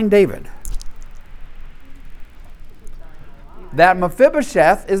Ziba telling David? That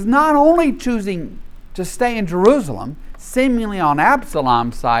Mephibosheth is not only choosing to stay in Jerusalem, seemingly on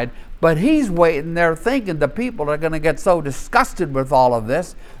Absalom's side, but he's waiting there thinking the people are going to get so disgusted with all of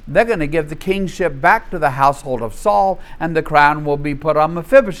this, they're going to give the kingship back to the household of Saul, and the crown will be put on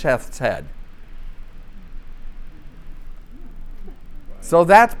Mephibosheth's head. So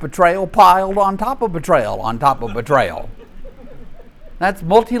that's betrayal piled on top of betrayal on top of betrayal. That's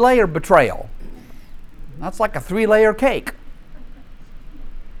multi-layer betrayal. That's like a 3-layer cake.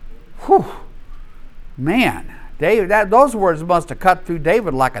 Whew. Man, David, those words must have cut through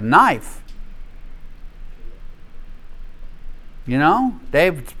David like a knife. You know,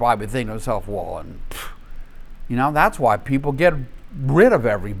 David's probably thinking to himself, well, and, that's why people get rid of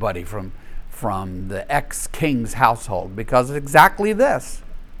everybody from the ex-king's household, because it's exactly this.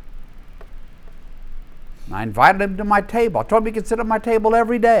 I invited him to my table. I told him he could sit at my table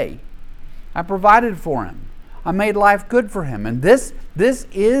every day. I provided for him. I made life good for him. And this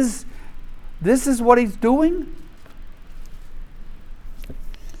is what he's doing?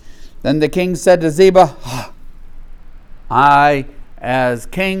 Then the king said to Ziba, I, as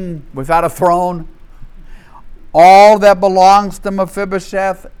king without a throne, all that belongs to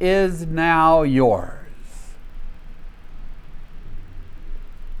Mephibosheth is now yours.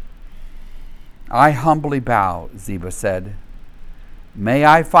 I humbly bow, Ziba said. May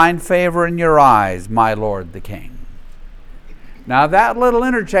I find favor in your eyes, my lord the king. Now that little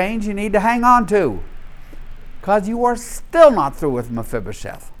interchange you need to hang on to, because you are still not through with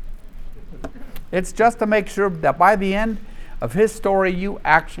Mephibosheth. It's just to make sure that by the end of his story you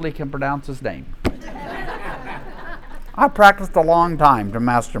actually can pronounce his name. I practiced a long time to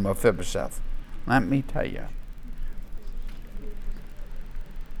master Mephibosheth, let me tell you.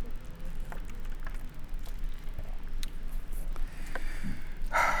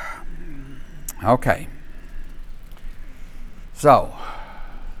 Okay. So,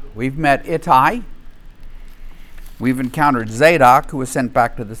 we've met Ittai. We've encountered Zadok, who was sent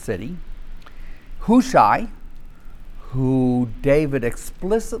back to the city. Hushai, who David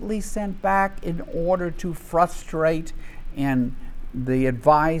explicitly sent back in order to frustrate in the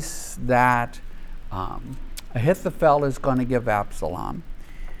advice that Ahithophel is going to give Absalom.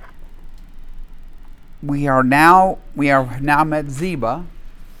 We are now met Ziba,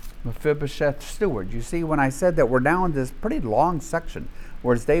 Mephibosheth's steward. You see, when I said that we're now in this pretty long section,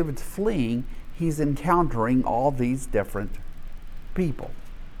 whereas David's fleeing, he's encountering all these different people.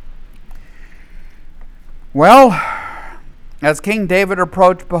 Well, as King David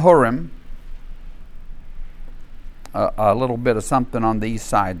approached Bahurim, a little bit of something on the east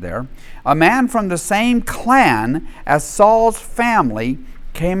side there, a man from the same clan as Saul's family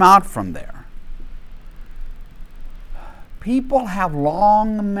came out from there. People have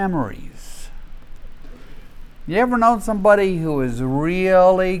long memories. You ever know somebody who is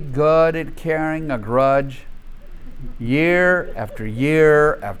really good at carrying a grudge? Year after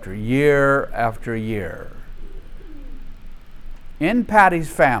year after year after year. In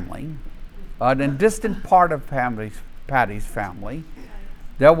Patty's family, a distant part of Patty's family,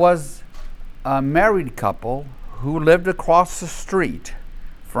 there was a married couple who lived across the street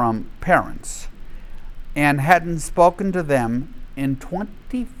from parents and hadn't spoken to them in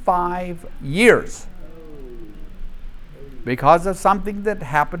 25 years because of something that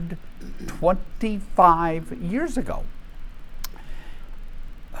happened 25 years ago.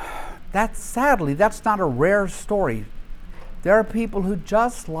 Sadly, that's not a rare story. There are people who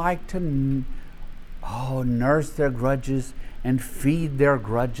just like to nurse their grudges and feed their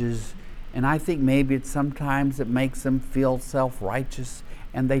grudges. And I think maybe sometimes it makes them feel self-righteous,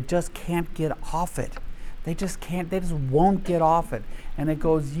 and they just can't get off it. They just won't get off it. And it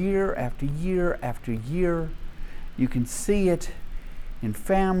goes year after year after year. You can see it in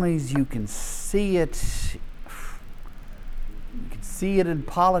families. You can see it in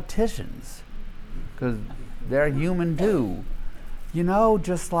politicians, because they're human too.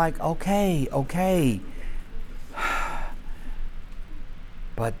 Just like, okay.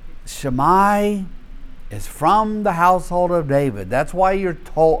 But Shimei is from the household of David. That's why you're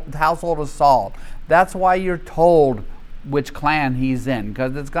told, the household of Saul. That's why you're told which clan he's in,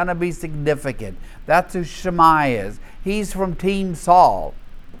 because it's going to be significant. That's who Shimei is. He's from Team Saul.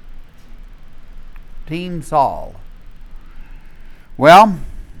 Team Saul. Well,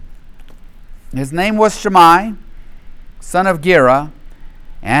 his name was Shimei, son of Gera,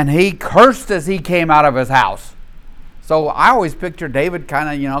 and he cursed as he came out of his house. So I always picture David kind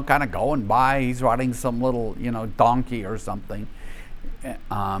of going by. He's riding some little, donkey or something.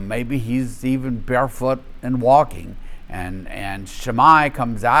 Maybe he's even barefoot and walking. And Shimei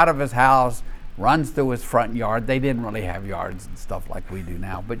comes out of his house, runs through his front yard. They didn't really have yards and stuff like we do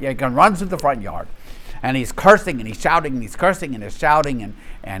now. But yeah, he runs through the front yard. And he's cursing and he's shouting and he's cursing and he's shouting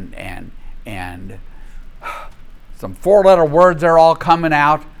and some 4-letter words are all coming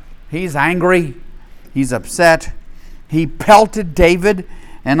out. He's angry. He's upset. He pelted David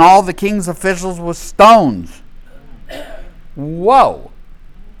and all the king's officials with stones. Whoa.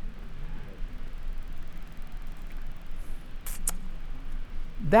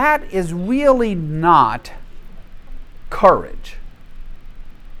 That is really not courage.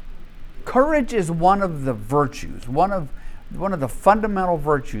 Courage is one of the virtues, one of the fundamental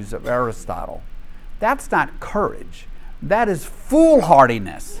virtues of Aristotle. That's not courage. That is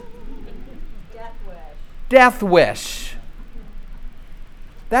foolhardiness. Death wish.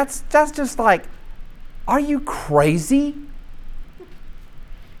 That's just like, are you crazy?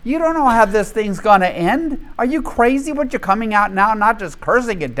 You don't know how this thing's going to end. Are you crazy? But you're coming out now not just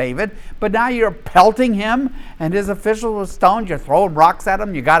cursing at David, but now you're pelting him and his officials with stones. You're throwing rocks at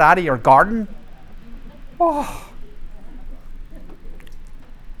him. You got out of your garden. Oh.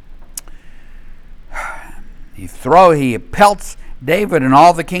 He pelts David and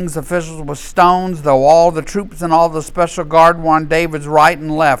all the king's officials with stones, though all the troops and all the special guard were on David's right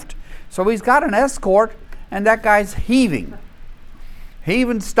and left. So he's got an escort, and that guy's heaving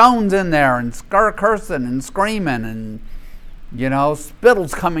stones in there and cursing and screaming, and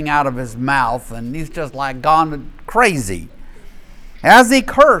spittle's coming out of his mouth, and he's just like gone crazy as he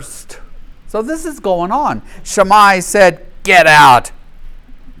cursed. So this is going on. Shimei said, "Get out,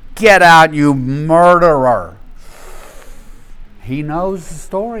 you murderer." He knows the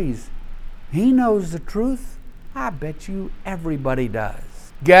stories. He knows the truth. I bet you everybody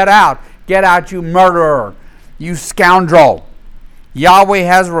does. Get out, you murderer, you scoundrel. Yahweh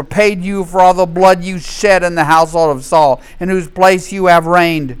has repaid you for all the blood you shed in the household of Saul, in whose place you have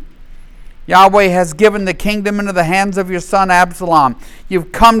reigned. Yahweh has given the kingdom into the hands of your son Absalom.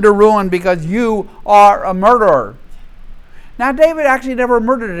 You've come to ruin because you are a murderer. Now, David actually never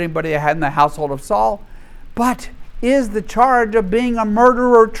murdered anybody in the household of Saul, but is the charge of being a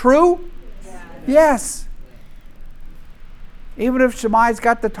murderer true? Yeah. Yes. Even if Shimei's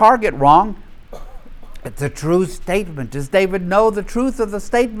got the target wrong, it's a true statement. Does David know the truth of the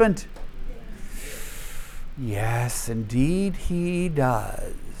statement? Yes, indeed he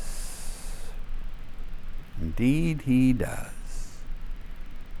does. Indeed he does.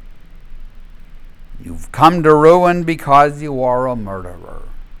 You've come to ruin because you are a murderer.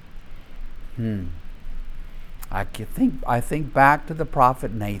 I think back to the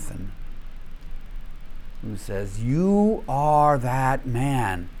prophet Nathan, who says, "You are that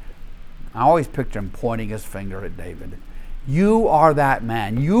man." I always picture him pointing his finger at David. "You are that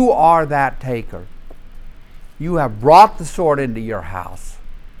man. You are that taker. You have brought the sword into your house."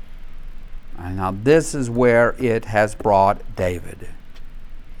 And now this is where it has brought David.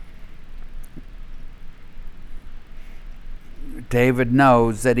 David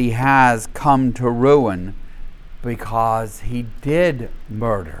knows that he has come to ruin because he did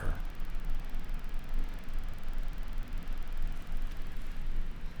murder.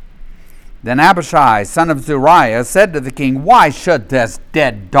 Then Abishai, son of Zeruiah, said to the king, "Why should this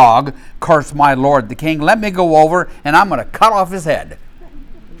dead dog curse my lord the king? Let me go over and I'm going to cut off his head."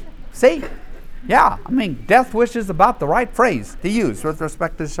 See? Yeah, death wish is about the right phrase to use with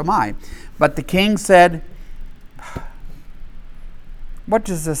respect to Shimei. But the king said, What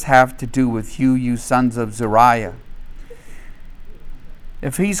does this have to do with you, you sons of Zeruiah?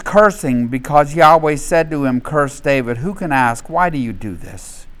 If he's cursing because Yahweh said to him, curse David, who can ask, why do you do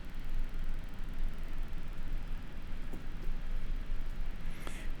this?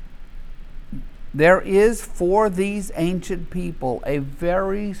 There is for these ancient people a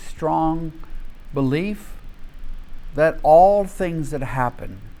very strong belief that all things that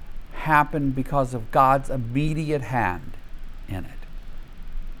happen because of God's immediate hand in it.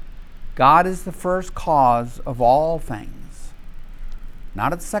 God is the first cause of all things,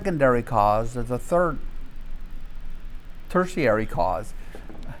 not a secondary cause or the tertiary cause.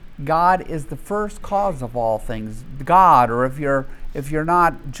 God is the first cause of all things. God, or if you're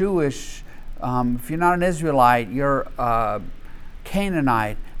not Jewish, if you're not an Israelite, you're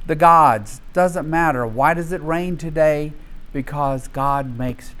Canaanite, the gods, doesn't matter. Why does it rain today? Because God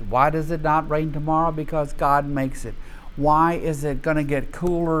makes it. Why does it not rain tomorrow? Because God makes it. Why is it going to get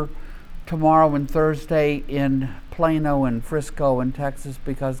cooler tomorrow and Thursday in Plano and Frisco and Texas?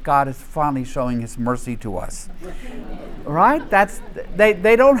 Because God is finally showing His mercy to us. Right?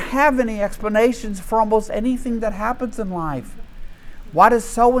 They don't have any explanations for almost anything that happens in life. Why does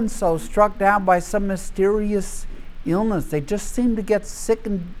so-and-so struck down by some mysterious illness? They just seem to get sick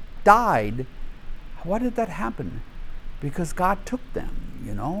and died. Why did that happen? Because God took them,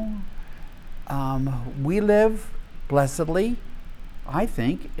 you know. We live blessedly, I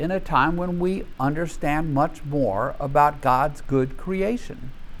think, in a time when we understand much more about God's good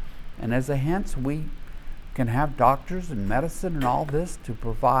creation. And as a hence, we can have doctors and medicine and all this to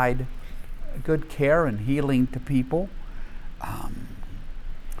provide good care and healing to people.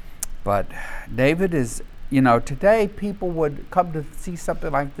 But David is, you know, today people would come to see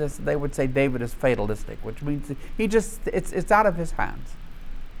something like this, they would say David is fatalistic, which means it's out of his hands.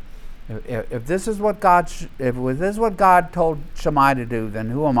 If this is what God told Shammai to do,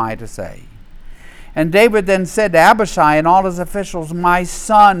 then who am I to say? And David then said to Abishai and all his officials, my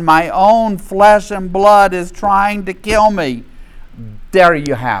son, my own flesh and blood is trying to kill me. There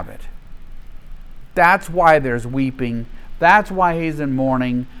you have it. That's why there's weeping. That's why he's in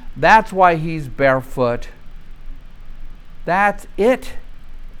mourning. That's why he's barefoot. That's it.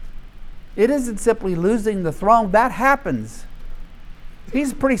 It isn't simply losing the throne. That happens.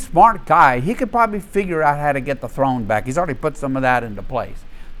 He's a pretty smart guy. He could probably figure out how to get the throne back. He's already put some of that into place.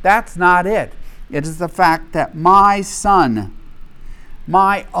 That's not it. It is the fact that my son,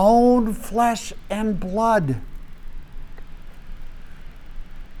 my own flesh and blood,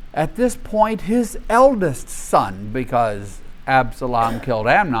 at this point his eldest son, because Absalom killed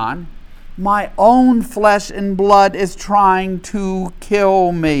Amnon, my own flesh and blood is trying to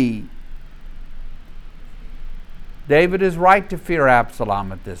kill me. David is right to fear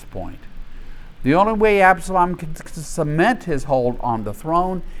Absalom at this point. The only way Absalom can cement his hold on the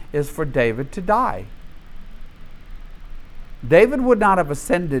throne is for David to die. David would not have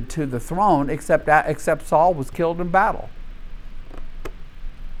ascended to the throne except Saul was killed in battle.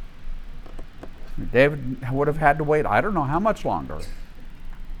 David would have had to wait, I don't know how much longer.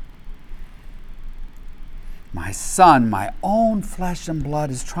 My son, my own flesh and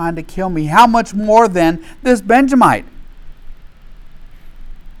blood is trying to kill me. How much more then this Benjamite?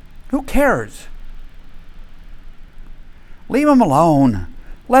 Who cares? Leave him alone.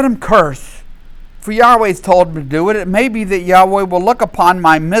 Let him curse. For Yahweh's told me to do it. It may be that Yahweh will look upon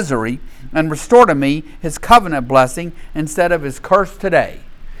my misery and restore to me his covenant blessing instead of his curse today.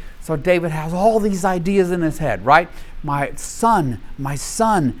 So David has all these ideas in his head, right? My son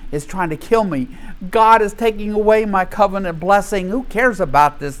is trying to kill me. God is taking away my covenant blessing. Who cares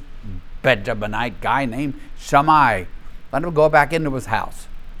about this Benjaminite guy named Shammai? Let him go back into his house.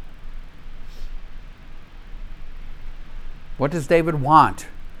 What does David want?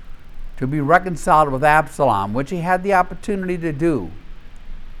 To be reconciled with Absalom, which he had the opportunity to do,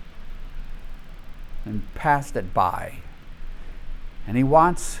 and passed it by. And he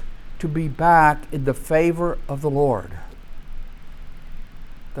wants to be back in the favor of the Lord.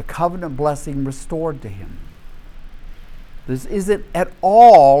 The covenant blessing restored to him. This isn't at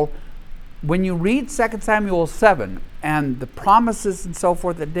all, when you read 2 Samuel 7 and the promises and so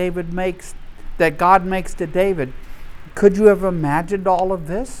forth that God makes to David, could you have imagined all of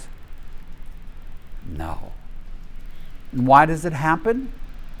this? No. And why does it happen?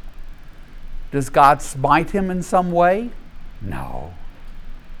 Does God smite him in some way? No.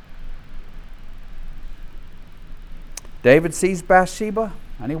 David sees Bathsheba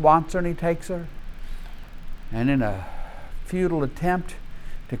and he wants her and he takes her. And in a futile attempt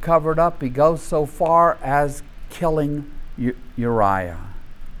to cover it up, he goes so far as killing Uriah.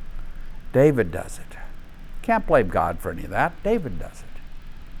 David does it. Can't blame God for any of that. David does it.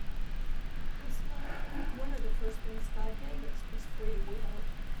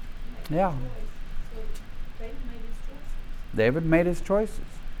 Yeah. So David made his choices. David made his choices.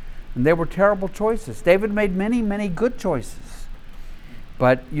 And they were terrible choices. David made many, many good choices.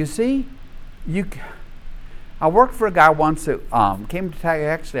 But you see, I worked for a guy once that came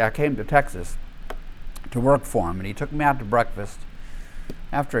to Texas to work for him, and he took me out to breakfast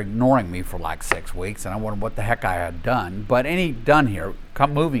after ignoring me for like 6 weeks, and I wondered what the heck I had done. But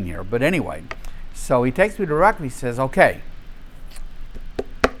moving here. But anyway, so he takes me to breakfast. He says, "Okay,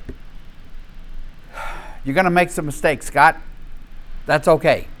 you're going to make some mistakes, Scott. That's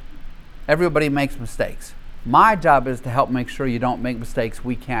okay. Everybody makes mistakes. My job is to help make sure you don't make mistakes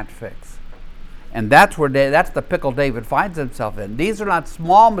we can't fix." And that's the pickle David finds himself in. These are not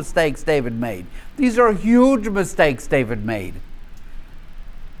small mistakes David made. These are huge mistakes David made.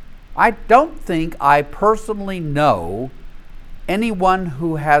 I don't think I personally know anyone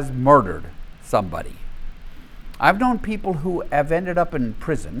who has murdered somebody. I've known people who have ended up in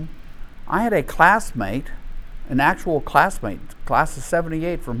prison. I had a classmate, an actual classmate, class of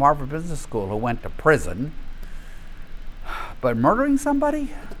 78 from Harvard Business School, who went to prison. But murdering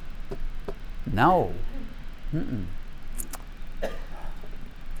somebody? No. Mm-mm.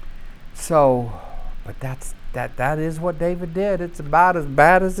 So, but that is what David did. It's about as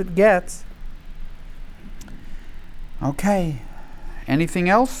bad as it gets. Okay. Anything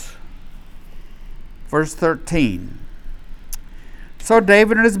else? Verse 13. So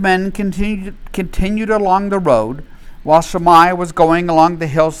David and his men continued along the road, while Shimei was going along the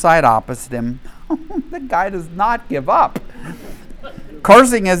hillside opposite him. The guy does not give up.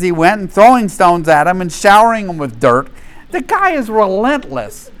 Cursing as he went and throwing stones at him and showering him with dirt. The guy is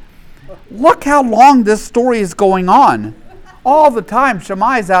relentless. Look how long this story is going on. All the time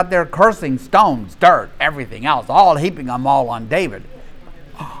Shimei's out there cursing, stones, dirt, everything else, all heaping them all on David.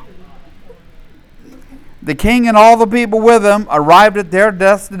 The king and all the people with him arrived at their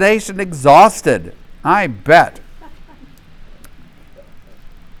destination exhausted. I bet.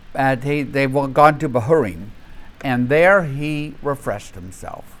 They've gone to Bahurim, and there he refreshed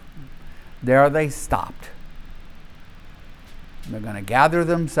himself. There they stopped. They're going to gather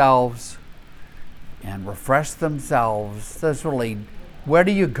themselves and refresh themselves. That's really, where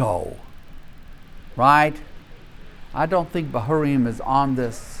do you go? Right? I don't think Bahurim is on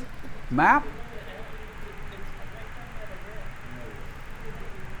this map.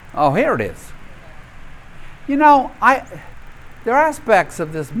 Oh, here it is. You know, there are aspects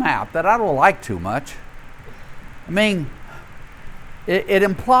of this map that I don't like too much. I mean, it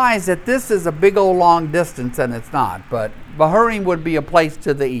implies that this is a big old long distance, and it's not. But Bahurim would be a place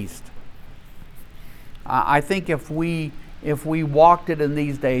to the east. I think if we walked it in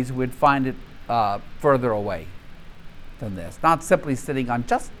these days, we'd find it further away than this. Not simply sitting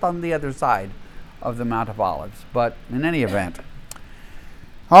just on the other side of the Mount of Olives. But in any event.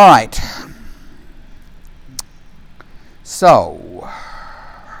 All right. So,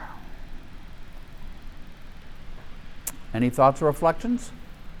 any thoughts or reflections?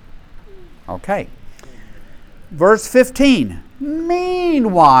 Okay. Verse 15.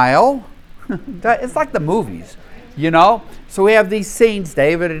 Meanwhile, it's like the movies, you know? So we have these scenes,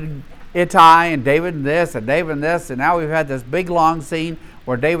 David and Ittai, and David and this, and David and this, and now we've had this big long scene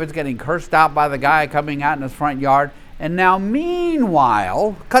where David's getting cursed out by the guy coming out in his front yard. And now,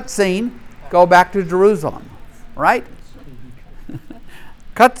 meanwhile, cut scene, go back to Jerusalem, right?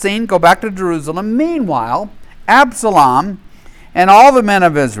 Cut scene, go back to Jerusalem. Meanwhile, Absalom and all the men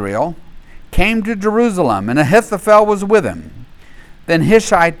of Israel came to Jerusalem, and Ahithophel was with him. Then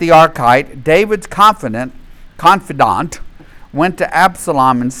Hushai the Archite, David's confidant, went to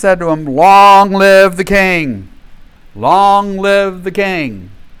Absalom and said to him, "Long live the king! Long live the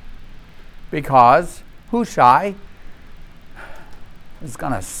king!" Because Hushai is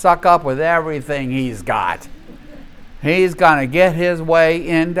going to suck up with everything he's got. He's going to get his way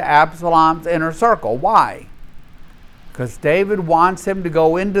into Absalom's inner circle. Why? Because David wants him to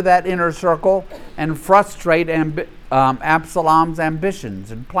go into that inner circle and frustrate Absalom's ambitions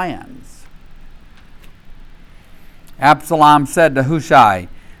and plans. Absalom said to Hushai,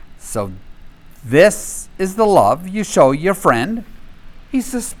 "So this is the love you show your friend?" He's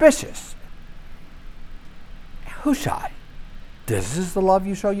suspicious. Hushai, this is the love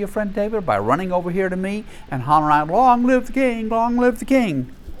you show your friend David by running over here to me and hollering out, "Long live the king, long live the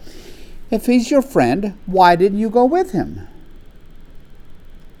king." If he's your friend, why didn't you go with him?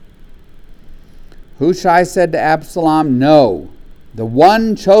 Hushai said to Absalom, "No, the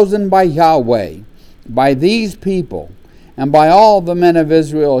one chosen by Yahweh, by these people, and by all the men of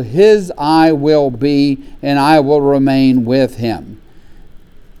Israel, his I will be, and I will remain with him."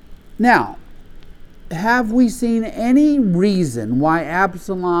 Now, have we seen any reason why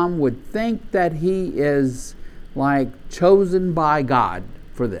Absalom would think that he is like chosen by God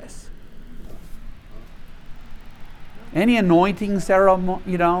for this? Any anointing ceremony,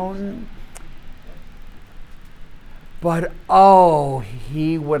 you know? But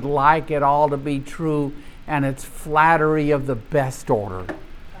he would like it all to be true, and it's flattery of the best order.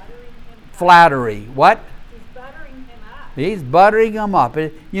 Flattery. What? He's buttering him up. He's buttering him up.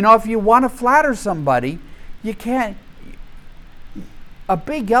 You know, if you want to flatter somebody, you can't. A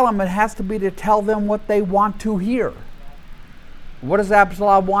big element has to be to tell them what they want to hear. What does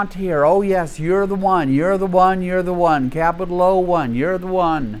Absalom want to hear? Oh, yes, you're the one. You're the one. You're the one. Capital O1. You're the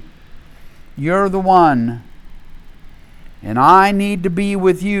one. You're the one. And I need to be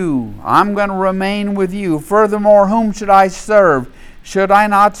with you. I'm going to remain with you. Furthermore, whom should I serve? Should I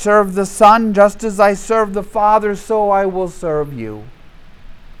not serve the Son? Just as I serve the Father, so I will serve you.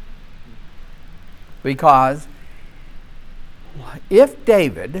 Because if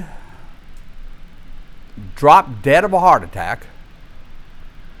David dropped dead of a heart attack,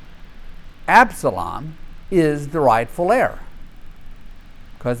 Absalom is the rightful heir.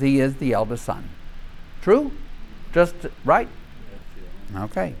 Because he is the eldest son. True? Just right?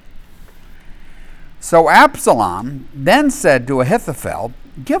 Okay. So Absalom then said to Ahithophel,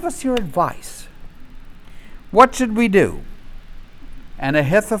 give us your advice. What should we do? And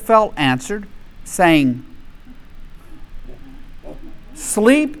Ahithophel answered, saying,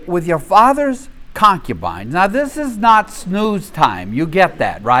 sleep with your father's concubines. Now this is not snooze time. You get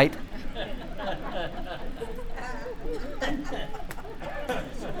that, right?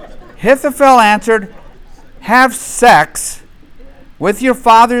 Ahithophel answered, have sex with your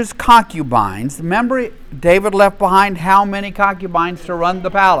father's concubines. Remember, David left behind how many concubines to run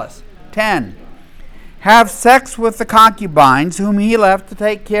the palace? 10. Have sex with the concubines whom he left to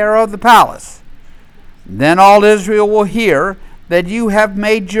take care of the palace. Then all Israel will hear that you have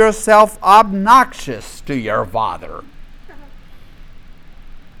made yourself obnoxious to your father.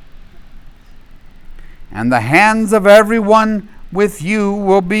 And the hands of everyone with you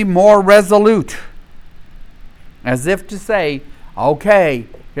will be more resolute. As if to say, okay,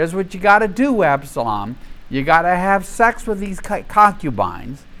 here's what you got to do, Absalom. You got to have sex with these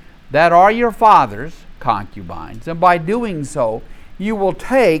concubines that are your father's concubines. And by doing so, you will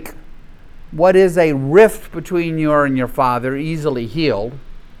take what is a rift between you and your father, easily healed,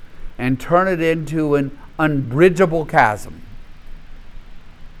 and turn it into an unbridgeable chasm.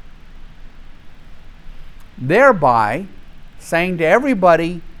 Thereby saying to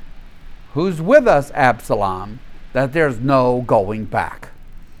everybody who's with us, Absalom, that there's no going back.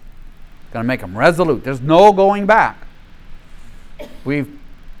 Going to make them resolute. There's no going back. We've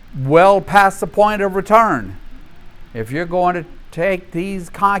well past the point of return. If you're going to take these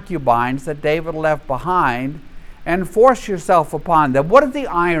concubines that David left behind and force yourself upon them, what is the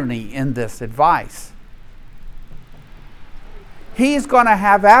irony in this advice? He's going to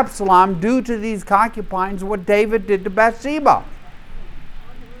have Absalom do to these concubines what David did to Bathsheba.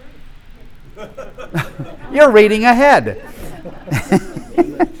 You're reading ahead.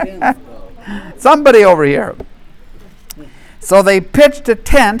 Somebody over here. So they pitched a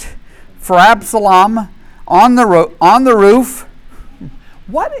tent for Absalom on the roof.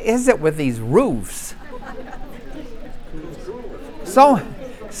 What is it with these roofs? So,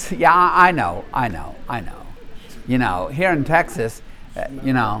 yeah, I know. You know, here in Texas,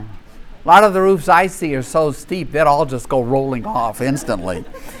 you know, a lot of the roofs I see are so steep, they'd all just go rolling off instantly.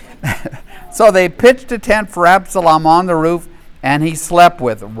 So they pitched a tent for Absalom on the roof, and he slept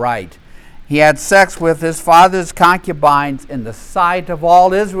with them. Right. He had sex with his father's concubines in the sight of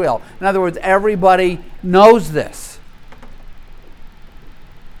all Israel. In other words, everybody knows this.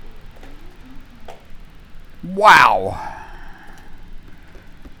 Wow.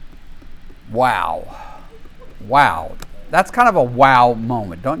 That's kind of a wow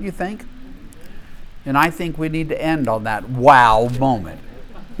moment, don't you think? And I think we need to end on that wow moment.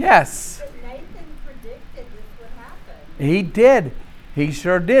 Yes. Nathan predicted this would happen. He did. He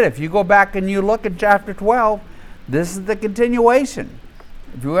sure did. If you go back and you look at chapter 12, this is the continuation.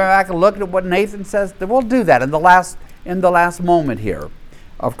 If you go back and look at what Nathan says, then we'll do that in the last moment here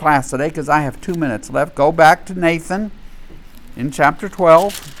of class today, because I have 2 minutes left. Go back to Nathan in chapter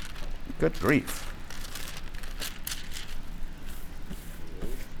 12. Good grief.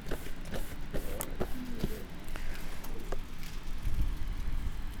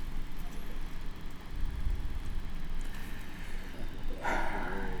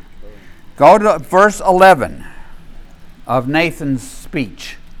 Go to verse 11 of Nathan's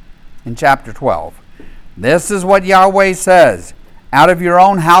speech in chapter 12. This is what Yahweh says. Out of your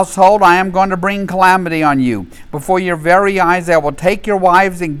own household I am going to bring calamity on you. Before your very eyes I will take your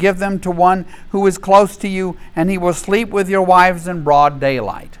wives and give them to one who is close to you, and he will sleep with your wives in broad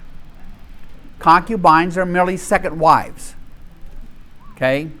daylight. Concubines are merely second wives.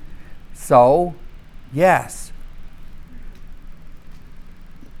 Okay? So, yes.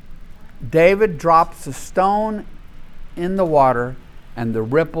 David drops a stone in the water, and the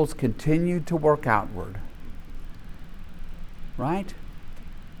ripples continue to work outward. Right?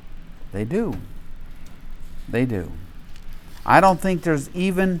 They do. They do. I don't think there's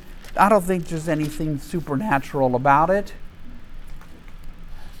anything supernatural about it.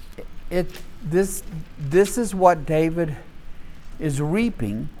 This is what David is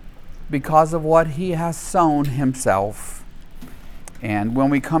reaping because of what he has sown himself. And when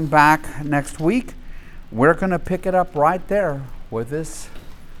we come back next week, we're going to pick it up right there with this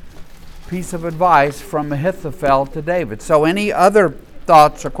piece of advice from Ahithophel to David. So any other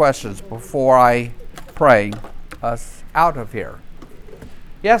thoughts or questions before I pray us out of here?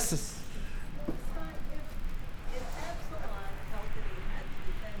 Yes? If Absalom felt that he had to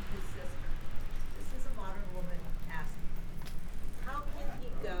defend his sister, this is a modern woman asking, how can he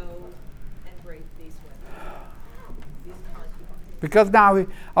go and rape these women? These concubines? Because now,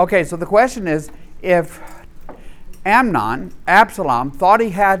 okay, so the question is, if Absalom thought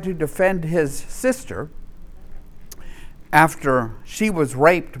he had to defend his sister after she was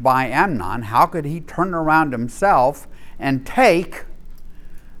raped by Amnon, how could he turn around himself and take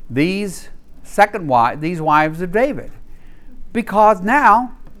these wives of David? Because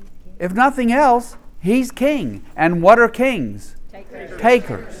now, if nothing else, he's king. And what are kings?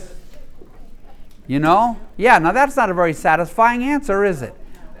 Takers. You know? Yeah, now that's not a very satisfying answer, is it?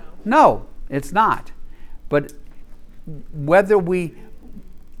 No, it's not. But what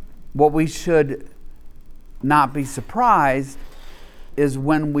we should not be surprised is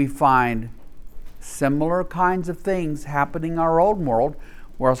when we find similar kinds of things happening in our own world,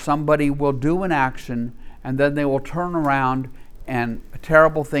 where somebody will do an action and then they will turn around and a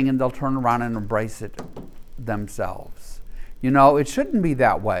terrible thing, and they'll turn around and embrace it themselves. You know, it shouldn't be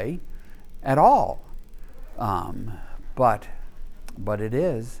that way at all, but it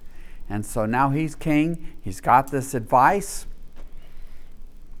is. And so now he's king. He's got this advice.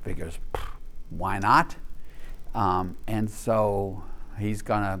 Figures, why not? And so he's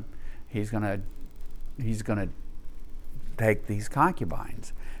gonna take these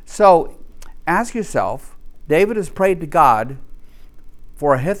concubines. So ask yourself, David has prayed to God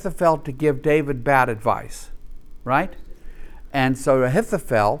for Ahithophel to give David bad advice, right? And so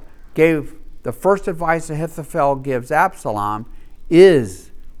Ahithophel gave the first advice Ahithophel gives Absalom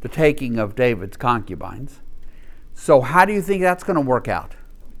is the taking of David's concubines. So how do you think that's going to work out?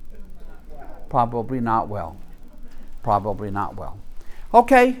 Probably not well. Probably not well.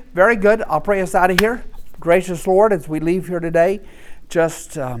 Okay, very good. I'll pray us out of here. Gracious Lord, as we leave here today,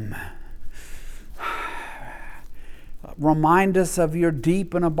 just remind us of your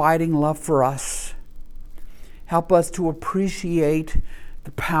deep and abiding love for us. Help us to appreciate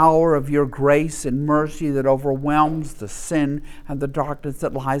the power of your grace and mercy that overwhelms the sin and the darkness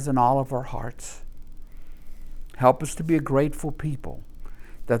that lies in all of our hearts. Help us to be a grateful people,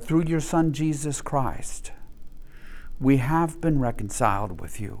 that through your Son Jesus Christ, we have been reconciled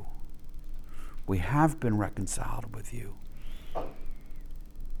with you. We have been reconciled with you.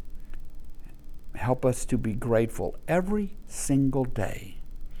 Help us to be grateful every single day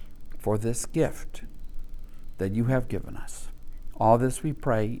for this gift that you have given us. All this we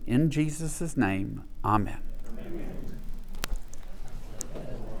pray in Jesus' name. Amen. Amen.